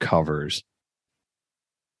here? Some covers.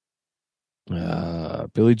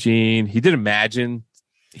 Billie Jean. He did Imagine.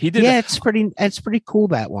 He did. Yeah, it's pretty cool,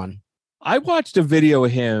 that one. I watched a video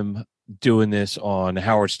of him doing this on the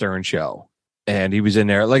Howard Stern show, and he was in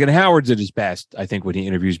there. And Howard's at his best, I think, when he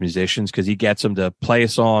interviews musicians because he gets them to play a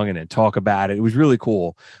song and then talk about it. It was really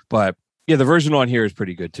cool. But yeah, the version on here is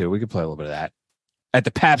pretty good too. We could play a little bit of that at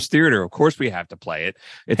the Pabst Theater. Of course, we have to play it.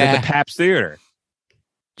 It's at the Pabst Theater.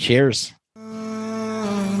 Cheers.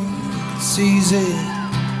 It's easy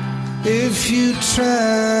if you try.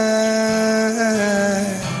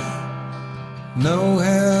 No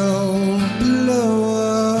hell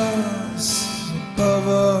below us, above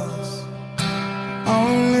us,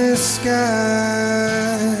 only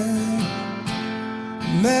sky.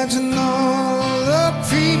 Imagine all the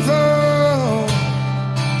people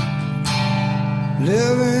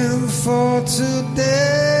living for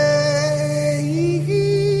today.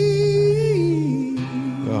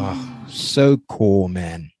 So cool,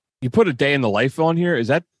 man. You put A Day in the Life on here. Is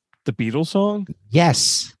that the Beatles song?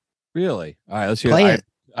 Yes. Really? All right, let's hear Play it. it.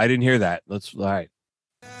 I didn't hear that. All right.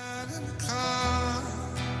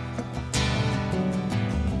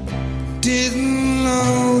 Didn't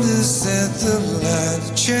notice that the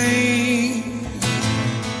light changed.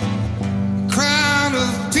 Crowd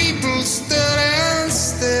of people stood and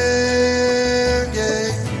stared.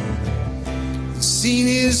 Yeah. Seen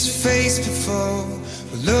his face before,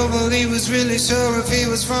 but nobody was really sure if he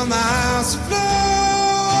was from the house of blues.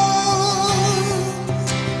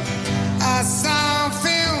 I saw a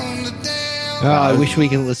film today. Oh, I wish we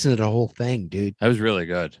could listen to the whole thing, dude. That was really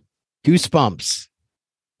good. Goosebumps.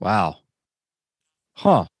 Wow.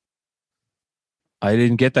 Huh. I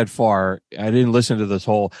didn't get that far. I didn't listen to this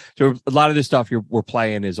whole. So a lot of this stuff we're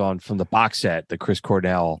playing is on from the box set, the Chris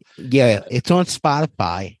Cornell. Yeah, it's on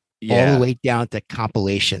Spotify Yeah. all the way down to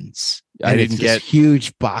compilations. I And didn't it's get this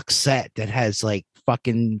huge box set that has like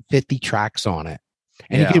fucking 50 tracks on it.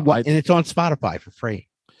 And Yeah, you can and it's on Spotify for free.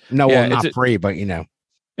 No, Yeah, well, not it's free, but you know.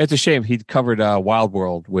 It's a shame he covered Wild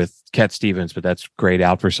World with Cat Stevens, but that's grayed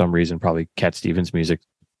out for some reason. Probably Cat Stevens music,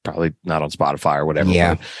 probably not on Spotify or whatever.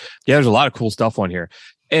 Yeah. But yeah, there's a lot of cool stuff on here.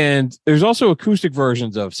 And there's also acoustic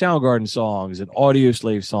versions of Soundgarden songs and Audio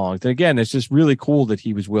Slave songs. And again, it's just really cool that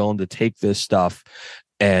he was willing to take this stuff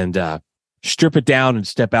and strip it down and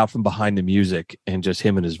step out from behind the music and just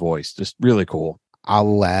him and his voice. Just really cool.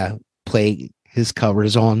 I'll play his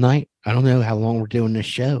covers all night. I don't know how long we're doing this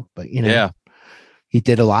show, but you know, Yeah. he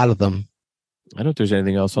did a lot of them. I don't know if there's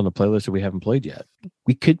anything else on the playlist that we haven't played yet.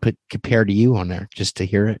 We could put Compare to You on there just to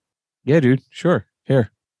hear it. Yeah, dude. Sure. Here.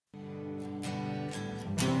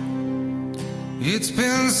 It's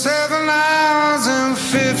been 7 hours and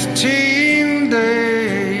 15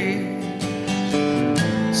 days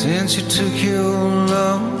since you took your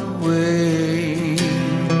love away.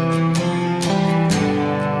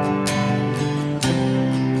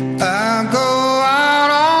 I go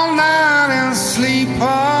out all night and sleep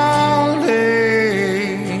all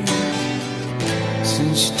day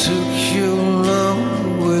since you took your love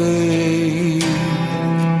away.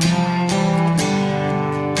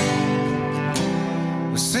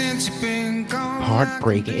 Since you've been gone,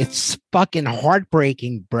 Heartbreaking. It's fucking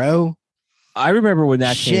heartbreaking, bro. I remember when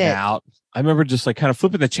that Shit. came out. I remember just like kind of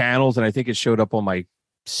flipping the channels, and I think it showed up on my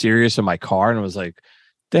Sirius in my car, and I was like,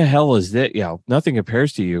 "The hell is that?" You know, Nothing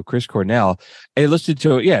Compares to You, Chris Cornell. And I listened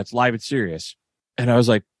to it. Yeah, it's live at Sirius, and I was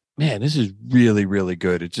like, "Man, this is really, really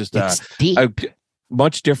good." It's just It's deep. a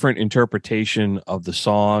much different interpretation of the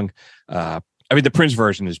song. I mean, the Prince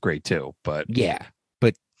version is great too, but Yeah,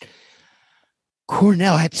 but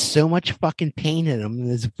Cornell had so much fucking pain in him, and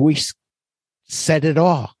his voice said it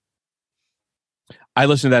all. I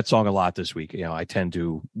listen to that song a lot this week. You know, I tend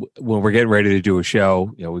to, when we're getting ready to do a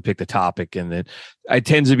show, you know, we pick the topic, and then it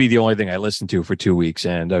tends to be the only thing I listen to for 2 weeks.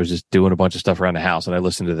 And I was just doing a bunch of stuff around the house, and I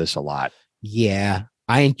listened to this a lot. Yeah,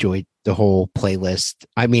 I enjoyed the whole playlist.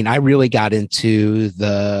 I mean, I really got into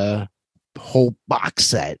the whole box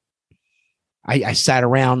set. I sat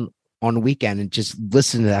around on the weekend and just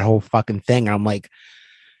listened to that whole fucking thing. And I'm like,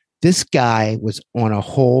 this guy was on a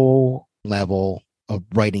whole level of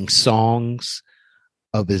writing songs,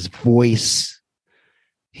 of his voice.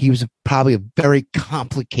 He was probably a very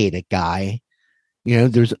complicated guy. You know,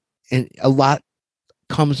 there's a lot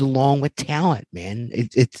comes along with talent, man.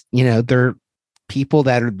 It's you know, there are people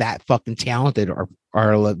that are that fucking talented are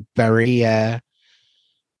very I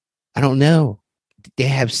don't know. They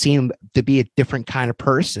have seen to be a different kind of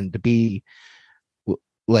person, to be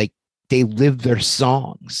like they live their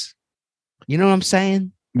songs. You know what I'm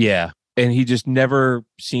saying? Yeah. And he just never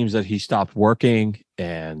seems that he stopped working.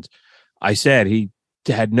 And I said he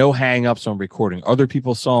had no hang-ups on recording other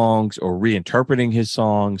people's songs or reinterpreting his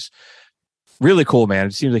songs. Really cool, man.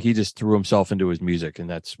 It seems like he just threw himself into his music, and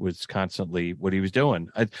that's was constantly what he was doing.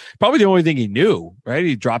 Probably the only thing he knew, right?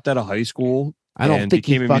 He dropped out of high school. I don't think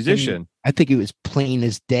became he a fucking, musician. I think it was plain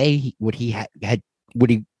as day what he had what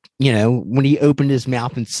he, you know, when he opened his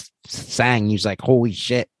mouth and sang, he was like, holy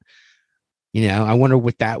shit. You know, I wonder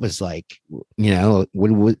what that was like. You know,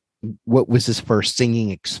 what was his first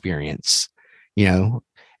singing experience? You know,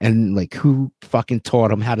 and like who fucking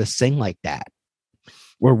taught him how to sing like that?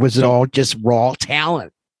 Or was it all just raw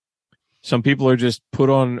talent? Some people are just put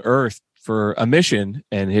on earth for a mission,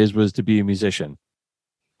 and his was to be a musician.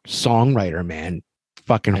 Songwriter, man.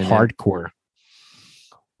 Fucking And hardcore.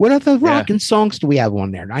 What other rocking songs do we have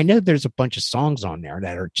on there? I know there's a bunch of songs on there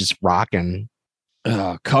that are just rocking.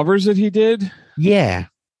 Covers that he did. Yeah.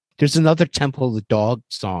 There's another Temple of the Dog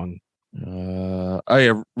song. Oh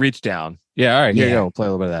yeah, Reach Down. Yeah, all right, here you Yeah. go. Play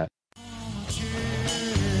a little bit of that.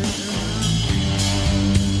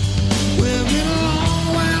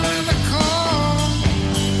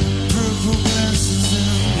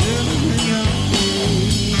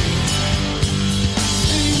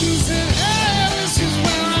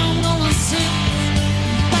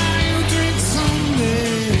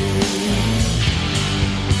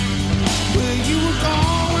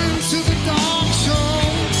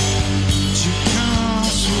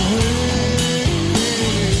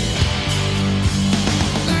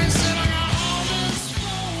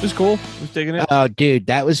 It was cool. I was digging it. Oh, dude,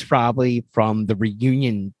 that was probably from the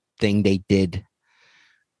reunion thing they did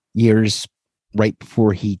years right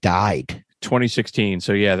before he died. 2016.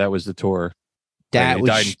 So yeah, that was the tour. That He was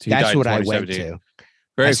died in that's what I went 2017. to.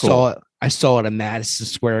 Very cool. I saw it at Madison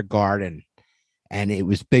Square Garden, and it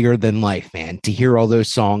was bigger than life, man. To hear all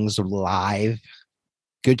those songs live,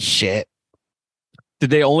 good shit. Did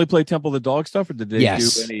they only play Temple of the Dog stuff, or did they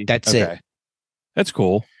Yes, do any? that's it. That's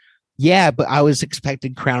cool. Yeah, but I was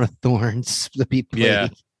expecting Crown of Thorns to be played. Yeah.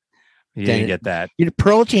 You didn't get that. You know,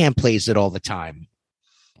 Pearl Jam plays it all the time,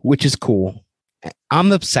 which is cool.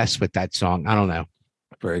 I'm obsessed with that song. I don't know.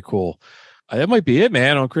 Very cool. That might be it,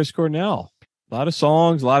 man, on Chris Cornell. A lot of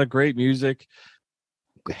songs, a lot of great music.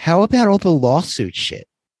 How about all the lawsuit shit?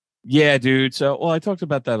 Yeah, dude. So, well, I talked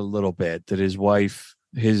about that a little bit, that his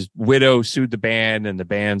widow sued the band and the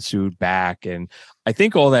band sued back. And I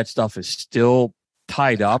think all that stuff is still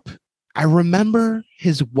tied up. I remember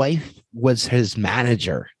his wife was his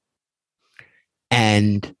manager.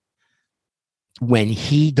 And when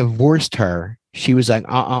he divorced her, she was like,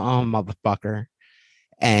 motherfucker.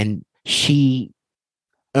 And she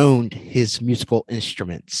owned his musical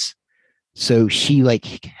instruments. So she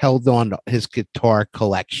like held on to his guitar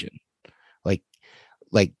collection.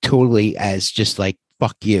 Like totally as just like,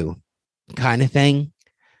 fuck you kind of thing.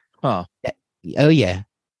 Huh. Oh yeah.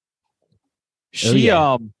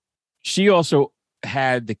 She also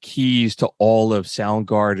had the keys to all of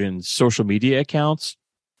Soundgarden's social media accounts.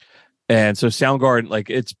 And so Soundgarden,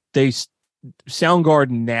 Soundgarden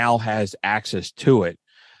now has access to it,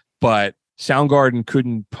 but Soundgarden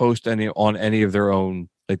couldn't post on any of their own,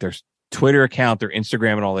 like their Twitter account, their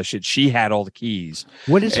Instagram, and all that shit. She had all the keys.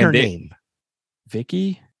 What is her name?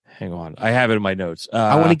 Vicky? Hang on. I have it in my notes.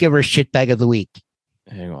 I want to give her a shitbag of the week.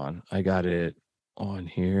 Hang on. I got it on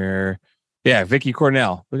here. Yeah, Vicky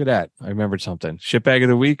Cornell. Look at that. I remembered something. Shitbag of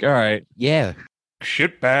the week. All right. Yeah.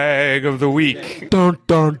 Shitbag of the week. Dun,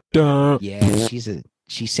 dun, dun. Yeah,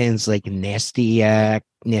 she sounds like a nasty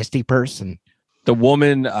person. The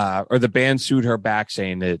woman or the band sued her back,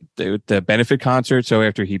 saying that the benefit concert. So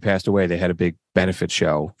after he passed away, they had a big benefit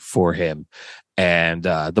show for him, and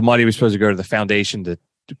the money was supposed to go to the foundation, the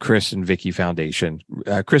Chris and Vicky Foundation,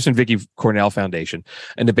 Chris and Vicky Cornell Foundation,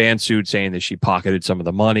 and the band sued, saying that she pocketed some of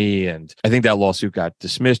the money. And I think that lawsuit got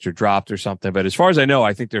dismissed or dropped or something. But as far as I know,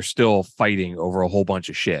 I think they're still fighting over a whole bunch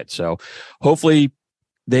of shit. So hopefully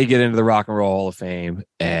they get into the Rock and Roll Hall of Fame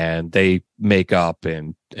and they make up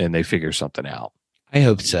and they figure something out. I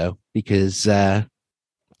hope so, because I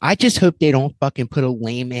just hope they don't fucking put a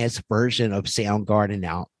lame ass version of Soundgarden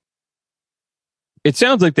out. It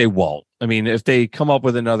sounds like they won't. I mean, if they come up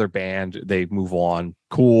with another band, they move on.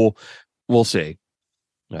 Cool. We'll see.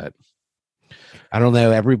 But I don't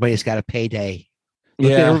know. Everybody's got a payday.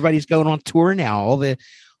 Look at everybody's going on tour now. All the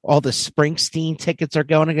Springsteen tickets are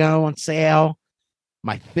going to go on sale.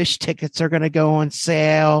 My Fish tickets are going to go on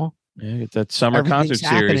sale. Yeah, get that summer concert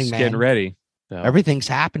series getting ready. So. Everything's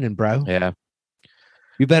happening, bro. Yeah.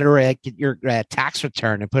 You better get your tax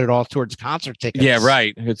return and put it all towards concert tickets. Yeah,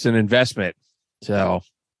 right. It's an investment. So,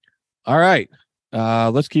 all right.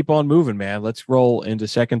 Let's keep on moving, man. Let's roll into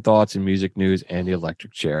second thoughts and music news and the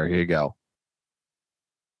electric chair. Here you go.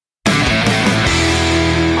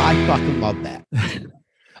 I fucking love that.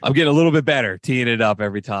 I'm getting a little bit better teeing it up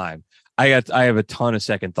every time. I have a ton of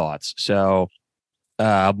second thoughts. So,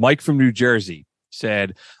 Mike from New Jersey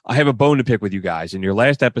said, I have a bone to pick with you guys. In your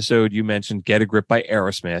last episode, you mentioned Get a Grip by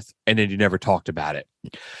Aerosmith, and then you never talked about it.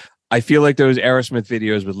 I feel like those Aerosmith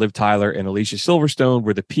videos with Liv Tyler and Alicia Silverstone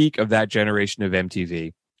were the peak of that generation of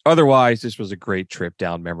MTV. Otherwise, this was a great trip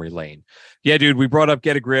down memory lane. Yeah, dude, we brought up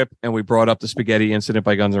Get a Grip and we brought up the Spaghetti Incident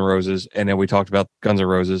by Guns N' Roses. And then we talked about Guns N'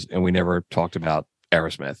 Roses and we never talked about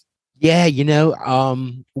Aerosmith. Yeah,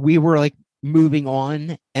 we were like moving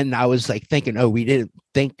on and I was like thinking, we didn't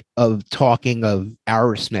think of talking of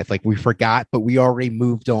Aerosmith. Like we forgot, but we already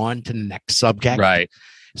moved on to the next subject. Right.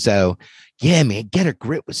 So yeah, man, Get a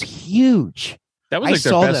Grip was huge. That was I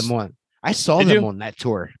saw them on that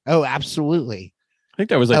tour. Oh, absolutely. I think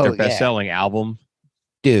that was like their best-selling album.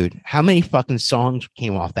 Dude, how many fucking songs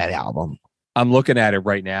came off that album? I'm looking at it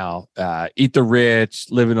right now. Eat the Rich,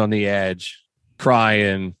 Living on the Edge,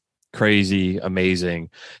 Crying, Crazy, Amazing.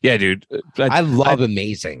 Yeah, dude. I love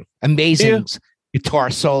Amazing. Amazing's guitar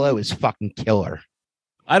solo is fucking killer.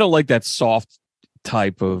 I don't like that soft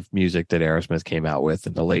type of music that Aerosmith came out with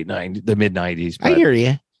in the late 90s, the mid 90s. I hear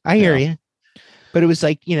you. But it was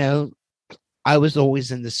like, I was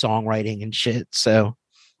always into songwriting and shit. So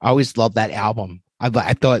I always loved that album.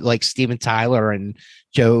 I thought like Steven Tyler and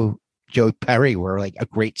Joe Perry were like a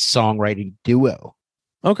great songwriting duo.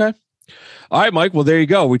 Okay. All right, Mike. Well, there you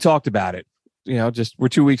go. We talked about it. Just we're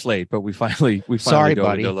 2 weeks late, but we finally Sorry, go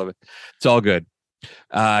buddy. into a little bit. It's all good.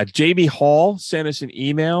 Jamie Hall sent us an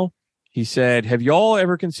email. He said, have y'all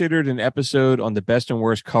ever considered an episode on the best and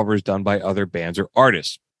worst covers done by other bands or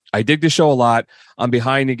artists? I dig the show a lot. I'm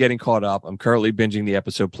behind in getting caught up. I'm currently binging the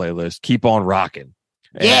episode playlist. Keep on rocking.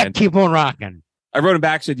 Yeah, keep on rocking. I wrote him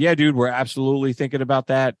back, said, yeah, dude, we're absolutely thinking about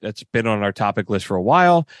that. That's been on our topic list for a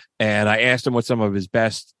while. And I asked him what some of his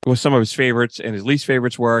favorites and his least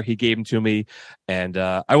favorites were. He gave them to me. And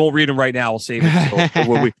I won't read them right now. I'll save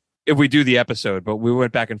it if we do the episode. But we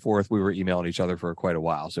went back and forth. We were emailing each other for quite a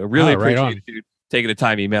while. So really appreciate it, dude, taking the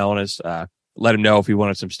time emailing us. Let him know if he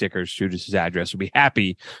wanted some stickers. Shoot us his address. We'll be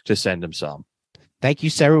happy to send him some. Thank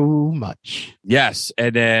you so much. Yes.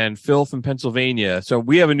 And then Phil from Pennsylvania. So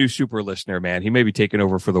we have a new super listener, man. He may be taking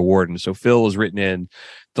over for the warden. So Phil has written in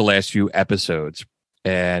the last few episodes.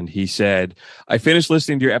 And he said, I finished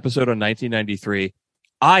listening to your episode on 1993.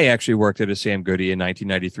 I actually worked at a Sam Goody in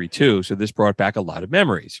 1993 too. So this brought back a lot of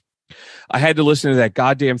memories. I had to listen to that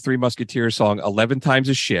goddamn Three Musketeers song 11 times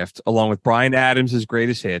a shift, along with Bryan Adams'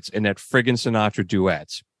 greatest hits and that friggin' Sinatra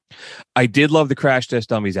duets. I did love the Crash Test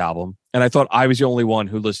Dummies album, and I thought I was the only one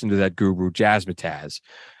who listened to that Guru Jazzmatazz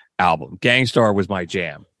album. Gangstar was my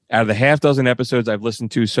jam. Out of the half dozen episodes I've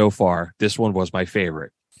listened to so far, this one was my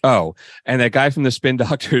favorite. Oh, and that guy from the Spin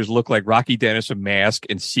Doctors looked like Rocky Dennis of Mask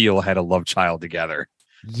and Seal had a love child together.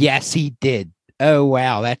 Yes, he did. Oh,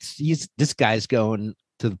 wow. This guy's going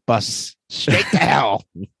to the bus straight to hell.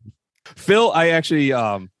 Phil,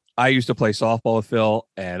 I used to play softball with Phil,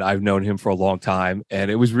 and I've known him for a long time.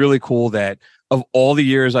 And it was really cool that of all the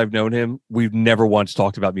years I've known him, we've never once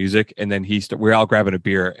talked about music. And then we're out grabbing a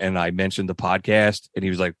beer, and I mentioned the podcast, and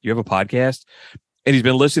he was like, "You have a podcast?" And he's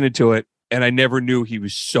been listening to it, and I never knew he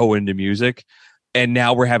was so into music. And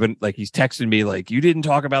now we're having, like, he's texting me like, "You didn't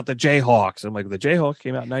talk about the Jayhawks." I'm like, "The Jayhawks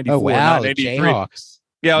came out in 94, oh, wow, not 93. Jayhawks.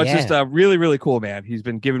 Yeah, it's just really, really cool, man. He's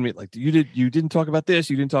been giving me like, you didn't talk about this,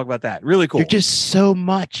 you didn't talk about that. Really cool. You're just so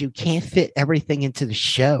much. You can't fit everything into the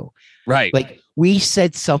show. Right. Like we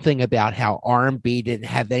said something about how R&B didn't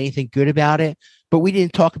have anything good about it, but we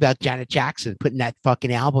didn't talk about Janet Jackson putting that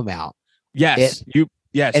fucking album out. Yes.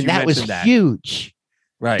 And that was huge.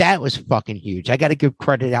 Right. That was fucking huge. I got to give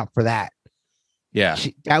credit out for that. Yeah.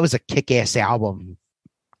 That was a kick-ass album.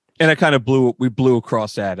 And I kind of blew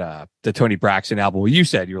across that the Tony Braxton album. Well, you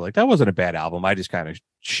said you were like, that wasn't a bad album. I just kind of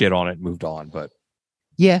shit on it and moved on. But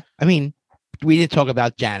yeah, I mean, we didn't talk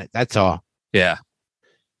about Janet. That's all. Yeah.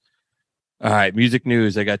 All right. Music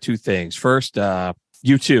news. I got two things. First,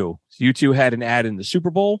 U2. U2 had an ad in the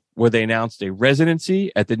Super Bowl where they announced a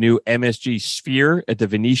residency at the new MSG Sphere at the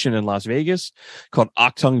Venetian in Las Vegas called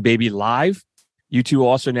Achtung Baby Live. U2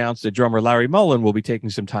 also announced that drummer Larry Mullen will be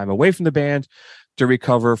taking some time away from the band to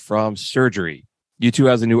recover from surgery. U2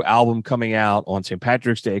 has a new album coming out on St.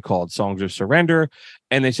 Patrick's Day called Songs of Surrender.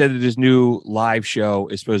 And they said that his new live show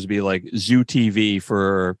is supposed to be like Zoo TV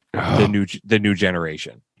for the new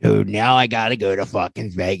generation. Dude, now I got to go to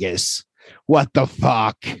fucking Vegas. What the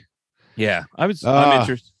fuck? Yeah, I'm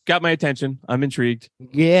interested. Got my attention. I'm intrigued.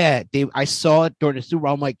 Yeah, I saw it during the Super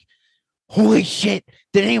Bowl. I'm like, holy shit.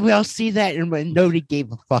 Did anybody else see that? And nobody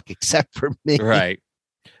gave a fuck except for me. Right.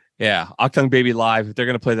 Yeah, Achtung Baby Live. If they're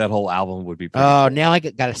going to play that whole album, would be pretty cool. Now I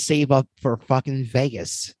got to save up for fucking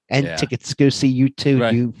Vegas and tickets to go see you too.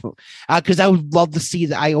 Right. Because I would love to see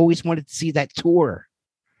that. I always wanted to see that tour.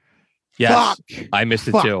 Yes, fuck. I missed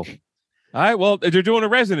it too. All right, well, they're doing a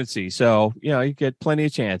residency, so you get plenty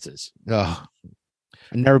of chances. Oh,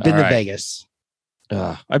 I've never been to Vegas.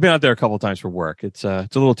 I've been out there a couple of times for work. It's a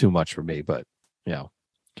little too much for me, but All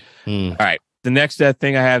right. The next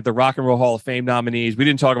thing I have, the Rock and Roll Hall of Fame nominees. We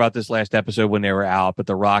didn't talk about this last episode when they were out, but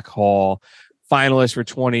the Rock Hall finalists for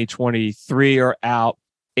 2023 are out.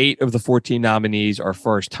 8 of the 14 nominees are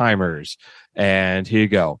first timers. And here you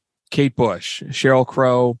go. Kate Bush, Sheryl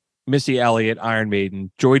Crow, Missy Elliott, Iron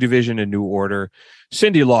Maiden, Joy Division and New Order,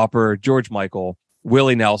 Cyndi Lauper, George Michael,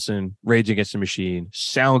 Willie Nelson, Rage Against the Machine,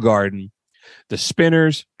 Soundgarden, The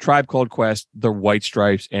Spinners, Tribe Called Quest, The White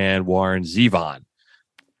Stripes, and Warren Zevon.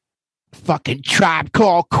 Fucking Tribe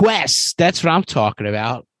Called Quest. That's what I'm talking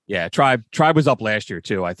about. Yeah, Tribe was up last year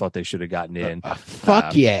too. I thought they should have gotten in.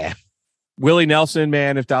 Fuck yeah. Willie Nelson,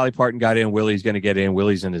 man, if Dolly Parton got in, Willie's going to get in.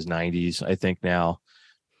 Willie's in his 90s, I think now.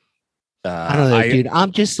 I don't know, dude.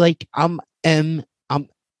 I'm just like I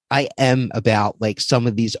am about like some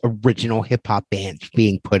of these original hip hop bands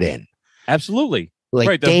being put in. Absolutely. Like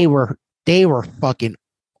right, they were fucking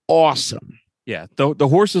awesome. Yeah, the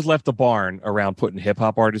horses left the barn around putting hip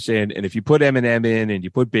hop artists in, and if you put Eminem in and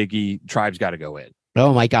you put Biggie, Tribe's got to go in.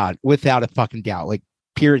 Oh my god, without a fucking doubt. Like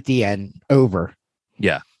Period. The end. Over.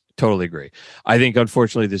 Yeah, totally agree. I think,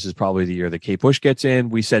 unfortunately, this is probably the year that Kate Bush gets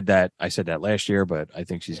in. I said that last year, but I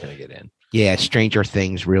think she's going to get in. Yeah, Stranger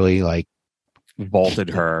Things really like vaulted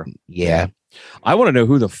her. Yeah. I want to know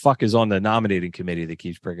who the fuck is on the nominating committee that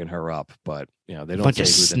keeps bringing her up, but they don't. Bunch of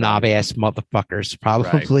snob ass motherfuckers,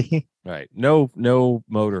 probably. Right. No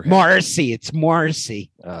Motorhead. Morrissey. It's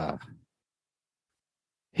Morrissey.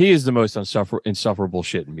 He is the most insufferable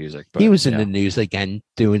shit in music. But, he was in the news again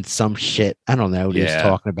doing some shit. I don't know what he's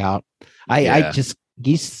talking about. He's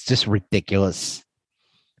just ridiculous.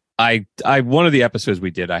 One of the episodes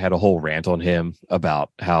we did, I had a whole rant on him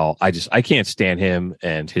about how I can't stand him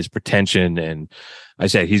and his pretension. And I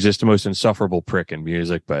said, he's just the most insufferable prick in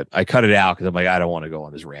music, but I cut it out because I'm like, I don't want to go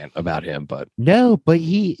on this rant about him, but no, but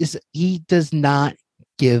he does not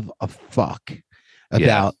give a fuck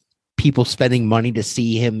about people spending money to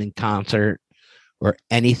see him in concert or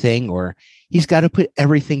anything, or he's got to put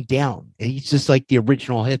everything down. And he's just like the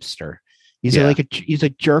original hipster. He's he's a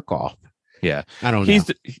jerk off. Yeah. I don't know.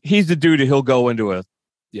 He's the dude that he'll go into a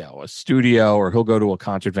studio, or he'll go to a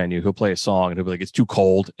concert venue, he'll play a song and he'll be like, it's too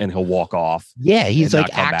cold, and he'll walk off. Yeah, he's like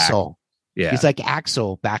Axl. Yeah. He's like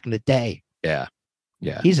Axl back in the day. Yeah.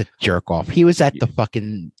 Yeah. He's a jerk off. He was at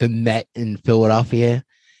the Met in Philadelphia,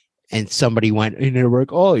 and somebody went and they were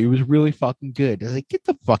like, oh, he was really fucking good. I was like, get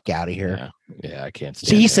the fuck out of here. Yeah, I can't stand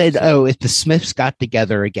So he said, if the Smiths got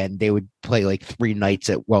together again, they would play like 3 nights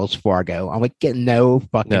at Wells Fargo. I'm like, no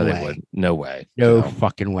fucking way. They wouldn't. No way. No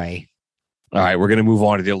fucking way. All right, we're going to move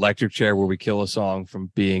on to the electric chair, where we kill a song from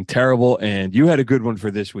being terrible. And you had a good one for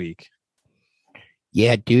this week.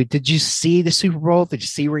 Yeah, dude. Did you see the Super Bowl? Did you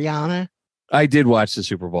see Rihanna? I did watch the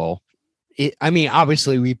Super Bowl.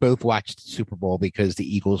 Obviously, we both watched the Super Bowl because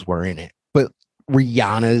the Eagles were in it. But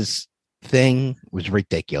Rihanna's thing was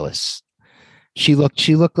ridiculous. She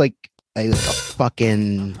looked like a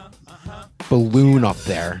fucking balloon up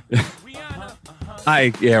there.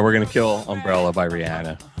 We're gonna kill Umbrella by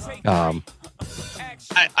Rihanna.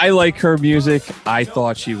 I like her music. I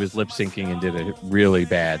thought she was lip syncing and did a really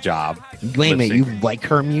bad job. Wait a minute, you like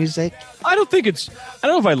her music? I don't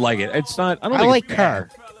know if I like it. It's not. I like her.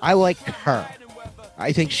 I like her.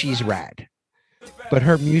 I think she's rad. But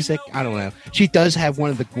her music, I don't know. She does have one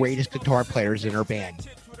of the greatest guitar players in her band.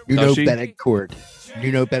 Bennett Cord.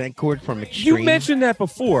 Bennett Cord from Extreme. You mentioned that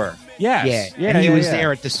before. Yes. Yeah. And he was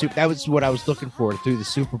there at the Super. That was what I was looking for through the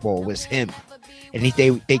Super Bowl, was him. And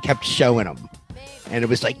they kept showing him. And it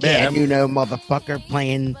was like, motherfucker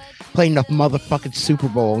playing the motherfucking Super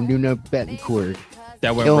Bowl. Bennett Cord.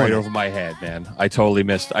 That went right over my head, man. I totally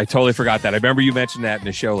forgot that. I remember you mentioned that in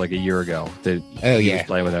the show like a year ago. That he was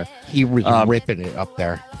playing with her. He was ripping it up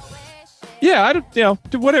there. Yeah, I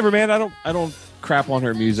don't. Whatever, man. I don't crap on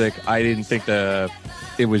her music. I didn't think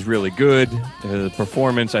it was really good. The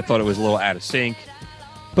performance, I thought it was a little out of sync.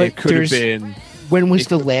 But it could have been. When was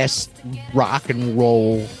the last rock and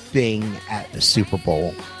roll thing at the Super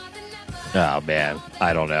Bowl? Oh man,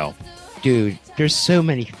 I don't know, dude. There's so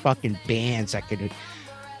many fucking bands that could.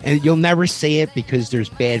 And you'll never say it because there's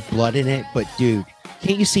bad blood in it, but dude,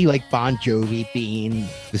 can't you see like Bon Jovi being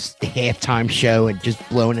this halftime show and just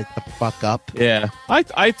blowing it the fuck up? Yeah,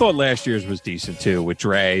 I thought last year's was decent too, with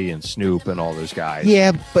Dre and Snoop and all those guys.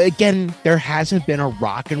 Yeah, but again, there hasn't been a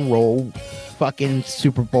rock and roll fucking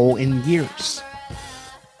Super Bowl in years.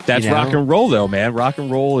 That's rock and roll though, man. Rock and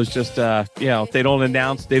roll is just they don't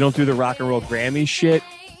do the rock and roll Grammy shit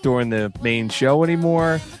during the main show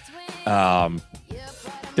anymore.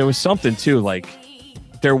 There was something too, like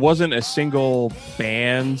there wasn't a single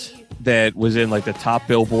band that was in like the top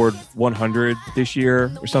Billboard 100 this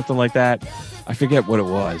year or something like that. I forget what it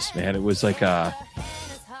was, man. It was like I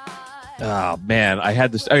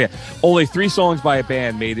had this. Oh yeah, only 3 songs by a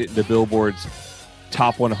band made it into Billboard's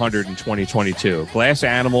top 100 in 2022. Glass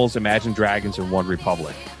Animals, Imagine Dragons, and One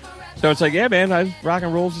Republic. So it's like, yeah, man, rock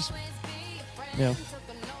and roll's just,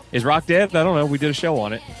 is rock dead? I don't know. We did a show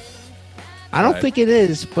on it. I don't think it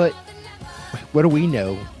is, but what do we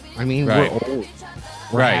know? I mean, we're old.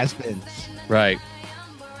 We're has-beens. Right.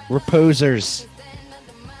 We're posers.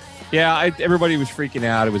 Yeah, everybody was freaking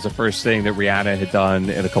out. It was the first thing that Rihanna had done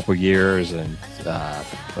in a couple of years, and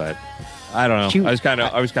but I don't know. I was kind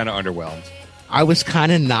of underwhelmed. I was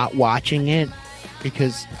kind of not watching it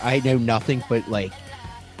because I know nothing but like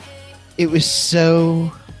it was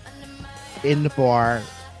so in the bar,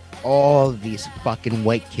 all of these fucking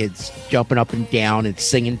white kids jumping up and down and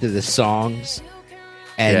singing to the songs.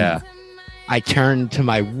 And I turned to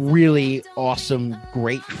my really awesome,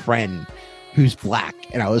 great friend who's black.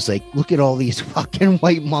 And I was like, look at all these fucking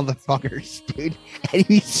white motherfuckers, dude. And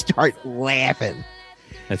he start laughing.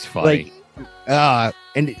 That's funny.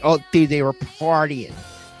 And dude, they were partying,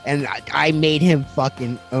 and I made him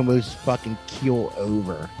fucking almost fucking keel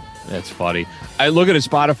over. That's funny. I look at his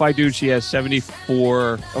Spotify, dude. She has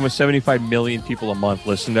almost 75 million people a month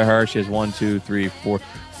listen to her. She has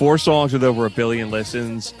 4 songs with over 1 billion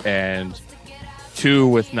listens and 2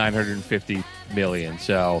 with 950 million.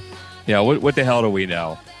 So, what the hell do we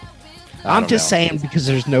know? I'm just saying, because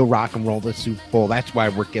there's no rock and roll at the Super Bowl. That's why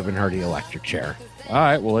we're giving her the electric chair. All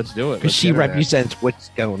right, well, let's do it. Because she represents what's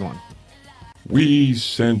going on. We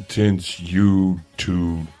sentence you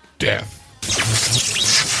to death.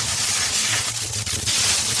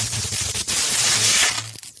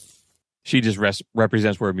 She just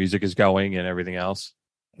represents where music is going and everything else.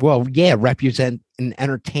 Well, yeah, represent an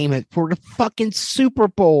entertainment for the fucking Super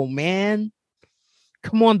Bowl, man.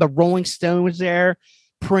 Come on, the Rolling Stones there,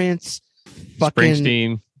 Prince, fucking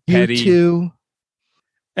Springsteen, Petty. U2.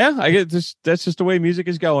 Yeah, I get this. That's just the way music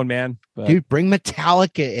is going, man. But, dude, bring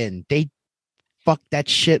Metallica in. They fucked that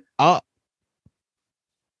shit up.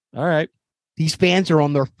 All right. These bands are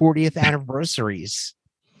on their 40th anniversaries.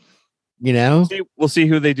 You know? We'll see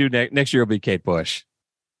who they do next year. Will be Kate Bush.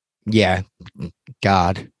 Yeah.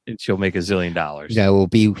 God. And she'll make $1 zillion. Yeah, it will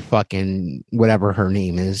be fucking whatever her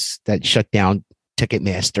name is that shut down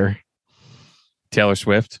Ticketmaster. Taylor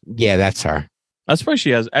Swift. Yeah, that's her. I'm surprised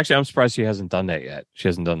she has. Actually, I'm surprised she hasn't done that yet. She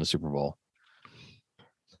hasn't done the Super Bowl.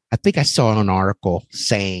 I think I saw an article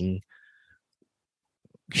saying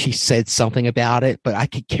she said something about it, but I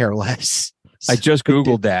could care less. I just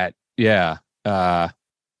Googled that. Yeah.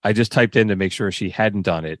 I just typed in to make sure she hadn't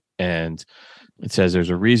done it. And it says there's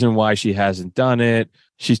a reason why she hasn't done it.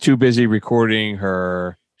 She's too busy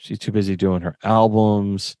she's too busy doing her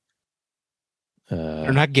albums.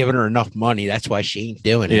 They're not giving her enough money. That's why she ain't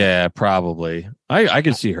doing it. Yeah, probably. I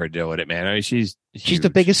can see her doing it, man. I mean, she's the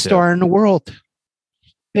biggest star in the world.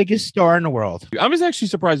 Biggest star in the world. I was actually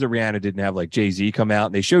surprised that Rihanna didn't have like Jay-Z come out,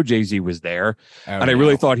 and they showed Jay-Z was there. And I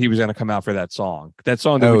really thought he was going to come out for that song. That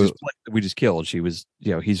song that we just killed. She was,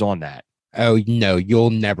 he's on that. Oh no,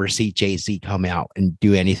 you'll never see Jay-Z come out and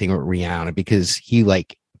do anything with Rihanna because he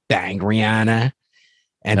like banged Rihanna,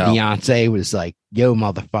 and Beyonce was like, "Yo,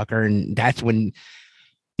 motherfucker!" And that's when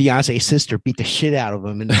Beyonce's sister beat the shit out of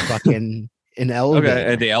him in the fucking in the elevator.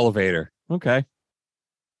 Okay, in the elevator. Okay.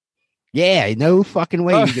 Yeah, no fucking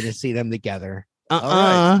way you're gonna see them together.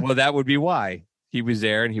 Right. Well, that would be why he was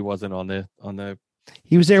there and he wasn't on the.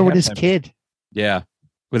 He was there with his kid. Yeah,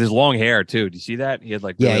 with his long hair too. Do you see that? He had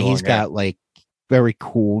like he's got like very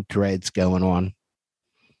cool dreads going on.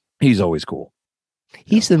 He's always cool.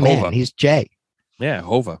 He's the man. Hova. He's Jay. Yeah,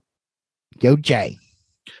 Hova. Go Jay.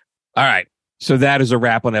 All right. So that is a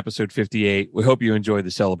wrap on episode 58. We hope you enjoyed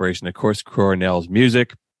the celebration of Chris Cornell's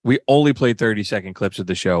music. We only played 30-second clips of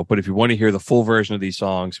the show, but if you want to hear the full version of these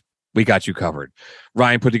songs, we got you covered.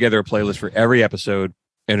 Ryan put together a playlist for every episode,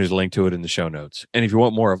 and there's a link to it in the show notes. And if you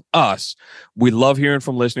want more of us, we love hearing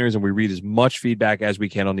from listeners, and we read as much feedback as we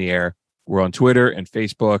can on the air. We're on Twitter and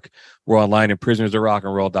Facebook. We're online at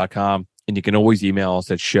prisonersofrockandroll.com, and you can always email us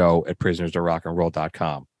at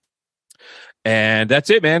show@prisonersofrockandroll.com. And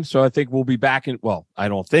that's it, man. So I think we'll be back I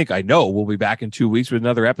know we'll be back in 2 weeks with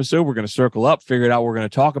another episode. We're going to circle up, figure out what we're going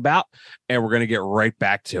to talk about, and we're going to get right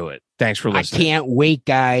back to it. Thanks for listening. I can't wait,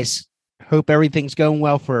 guys. Hope everything's going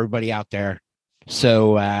well for everybody out there.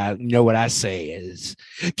 So, you know what I say is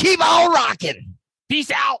keep on rocking.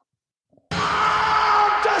 Peace out.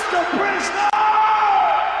 I'm just a prisoner.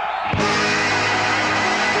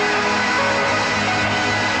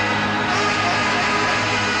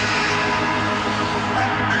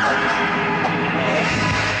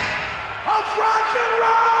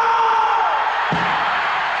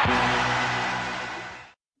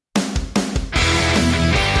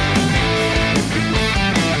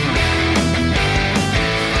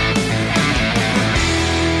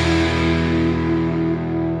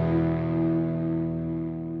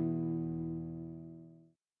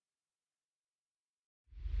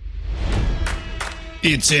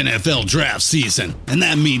 It's NFL draft season, and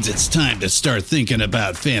that means it's time to start thinking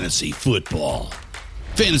about fantasy football.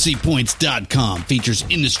 FantasyPoints.com features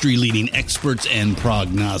industry-leading experts and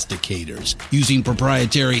prognosticators using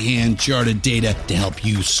proprietary hand-charted data to help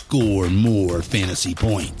you score more fantasy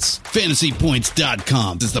points.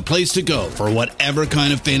 FantasyPoints.com is the place to go for whatever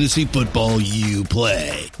kind of fantasy football you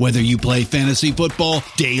play. Whether you play fantasy football,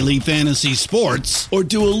 daily fantasy sports, or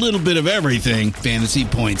do a little bit of everything, Fantasy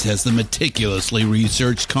Points has the meticulously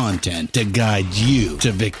researched content to guide you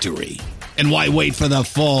to victory. And why wait for the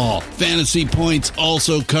fall? Fantasy Points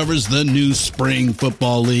also covers the new spring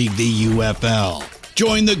football league, the UFL.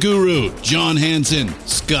 Join the guru, John Hansen,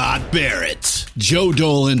 Scott Barrett, Joe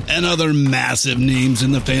Dolan, and other massive names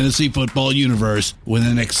in the fantasy football universe with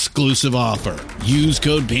an exclusive offer. Use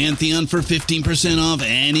code Pantheon for 15% off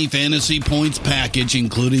any Fantasy Points package,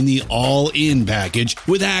 including the all-in package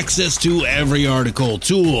with access to every article,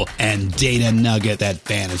 tool, and data nugget that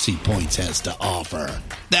Fantasy Points has to offer.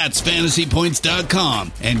 That's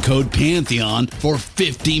fantasypoints.com and code Pantheon for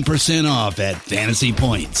 15% off at Fantasy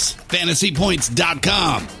Points.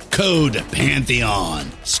 Fantasypoints.com, code Pantheon.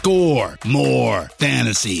 Score more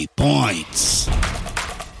fantasy points.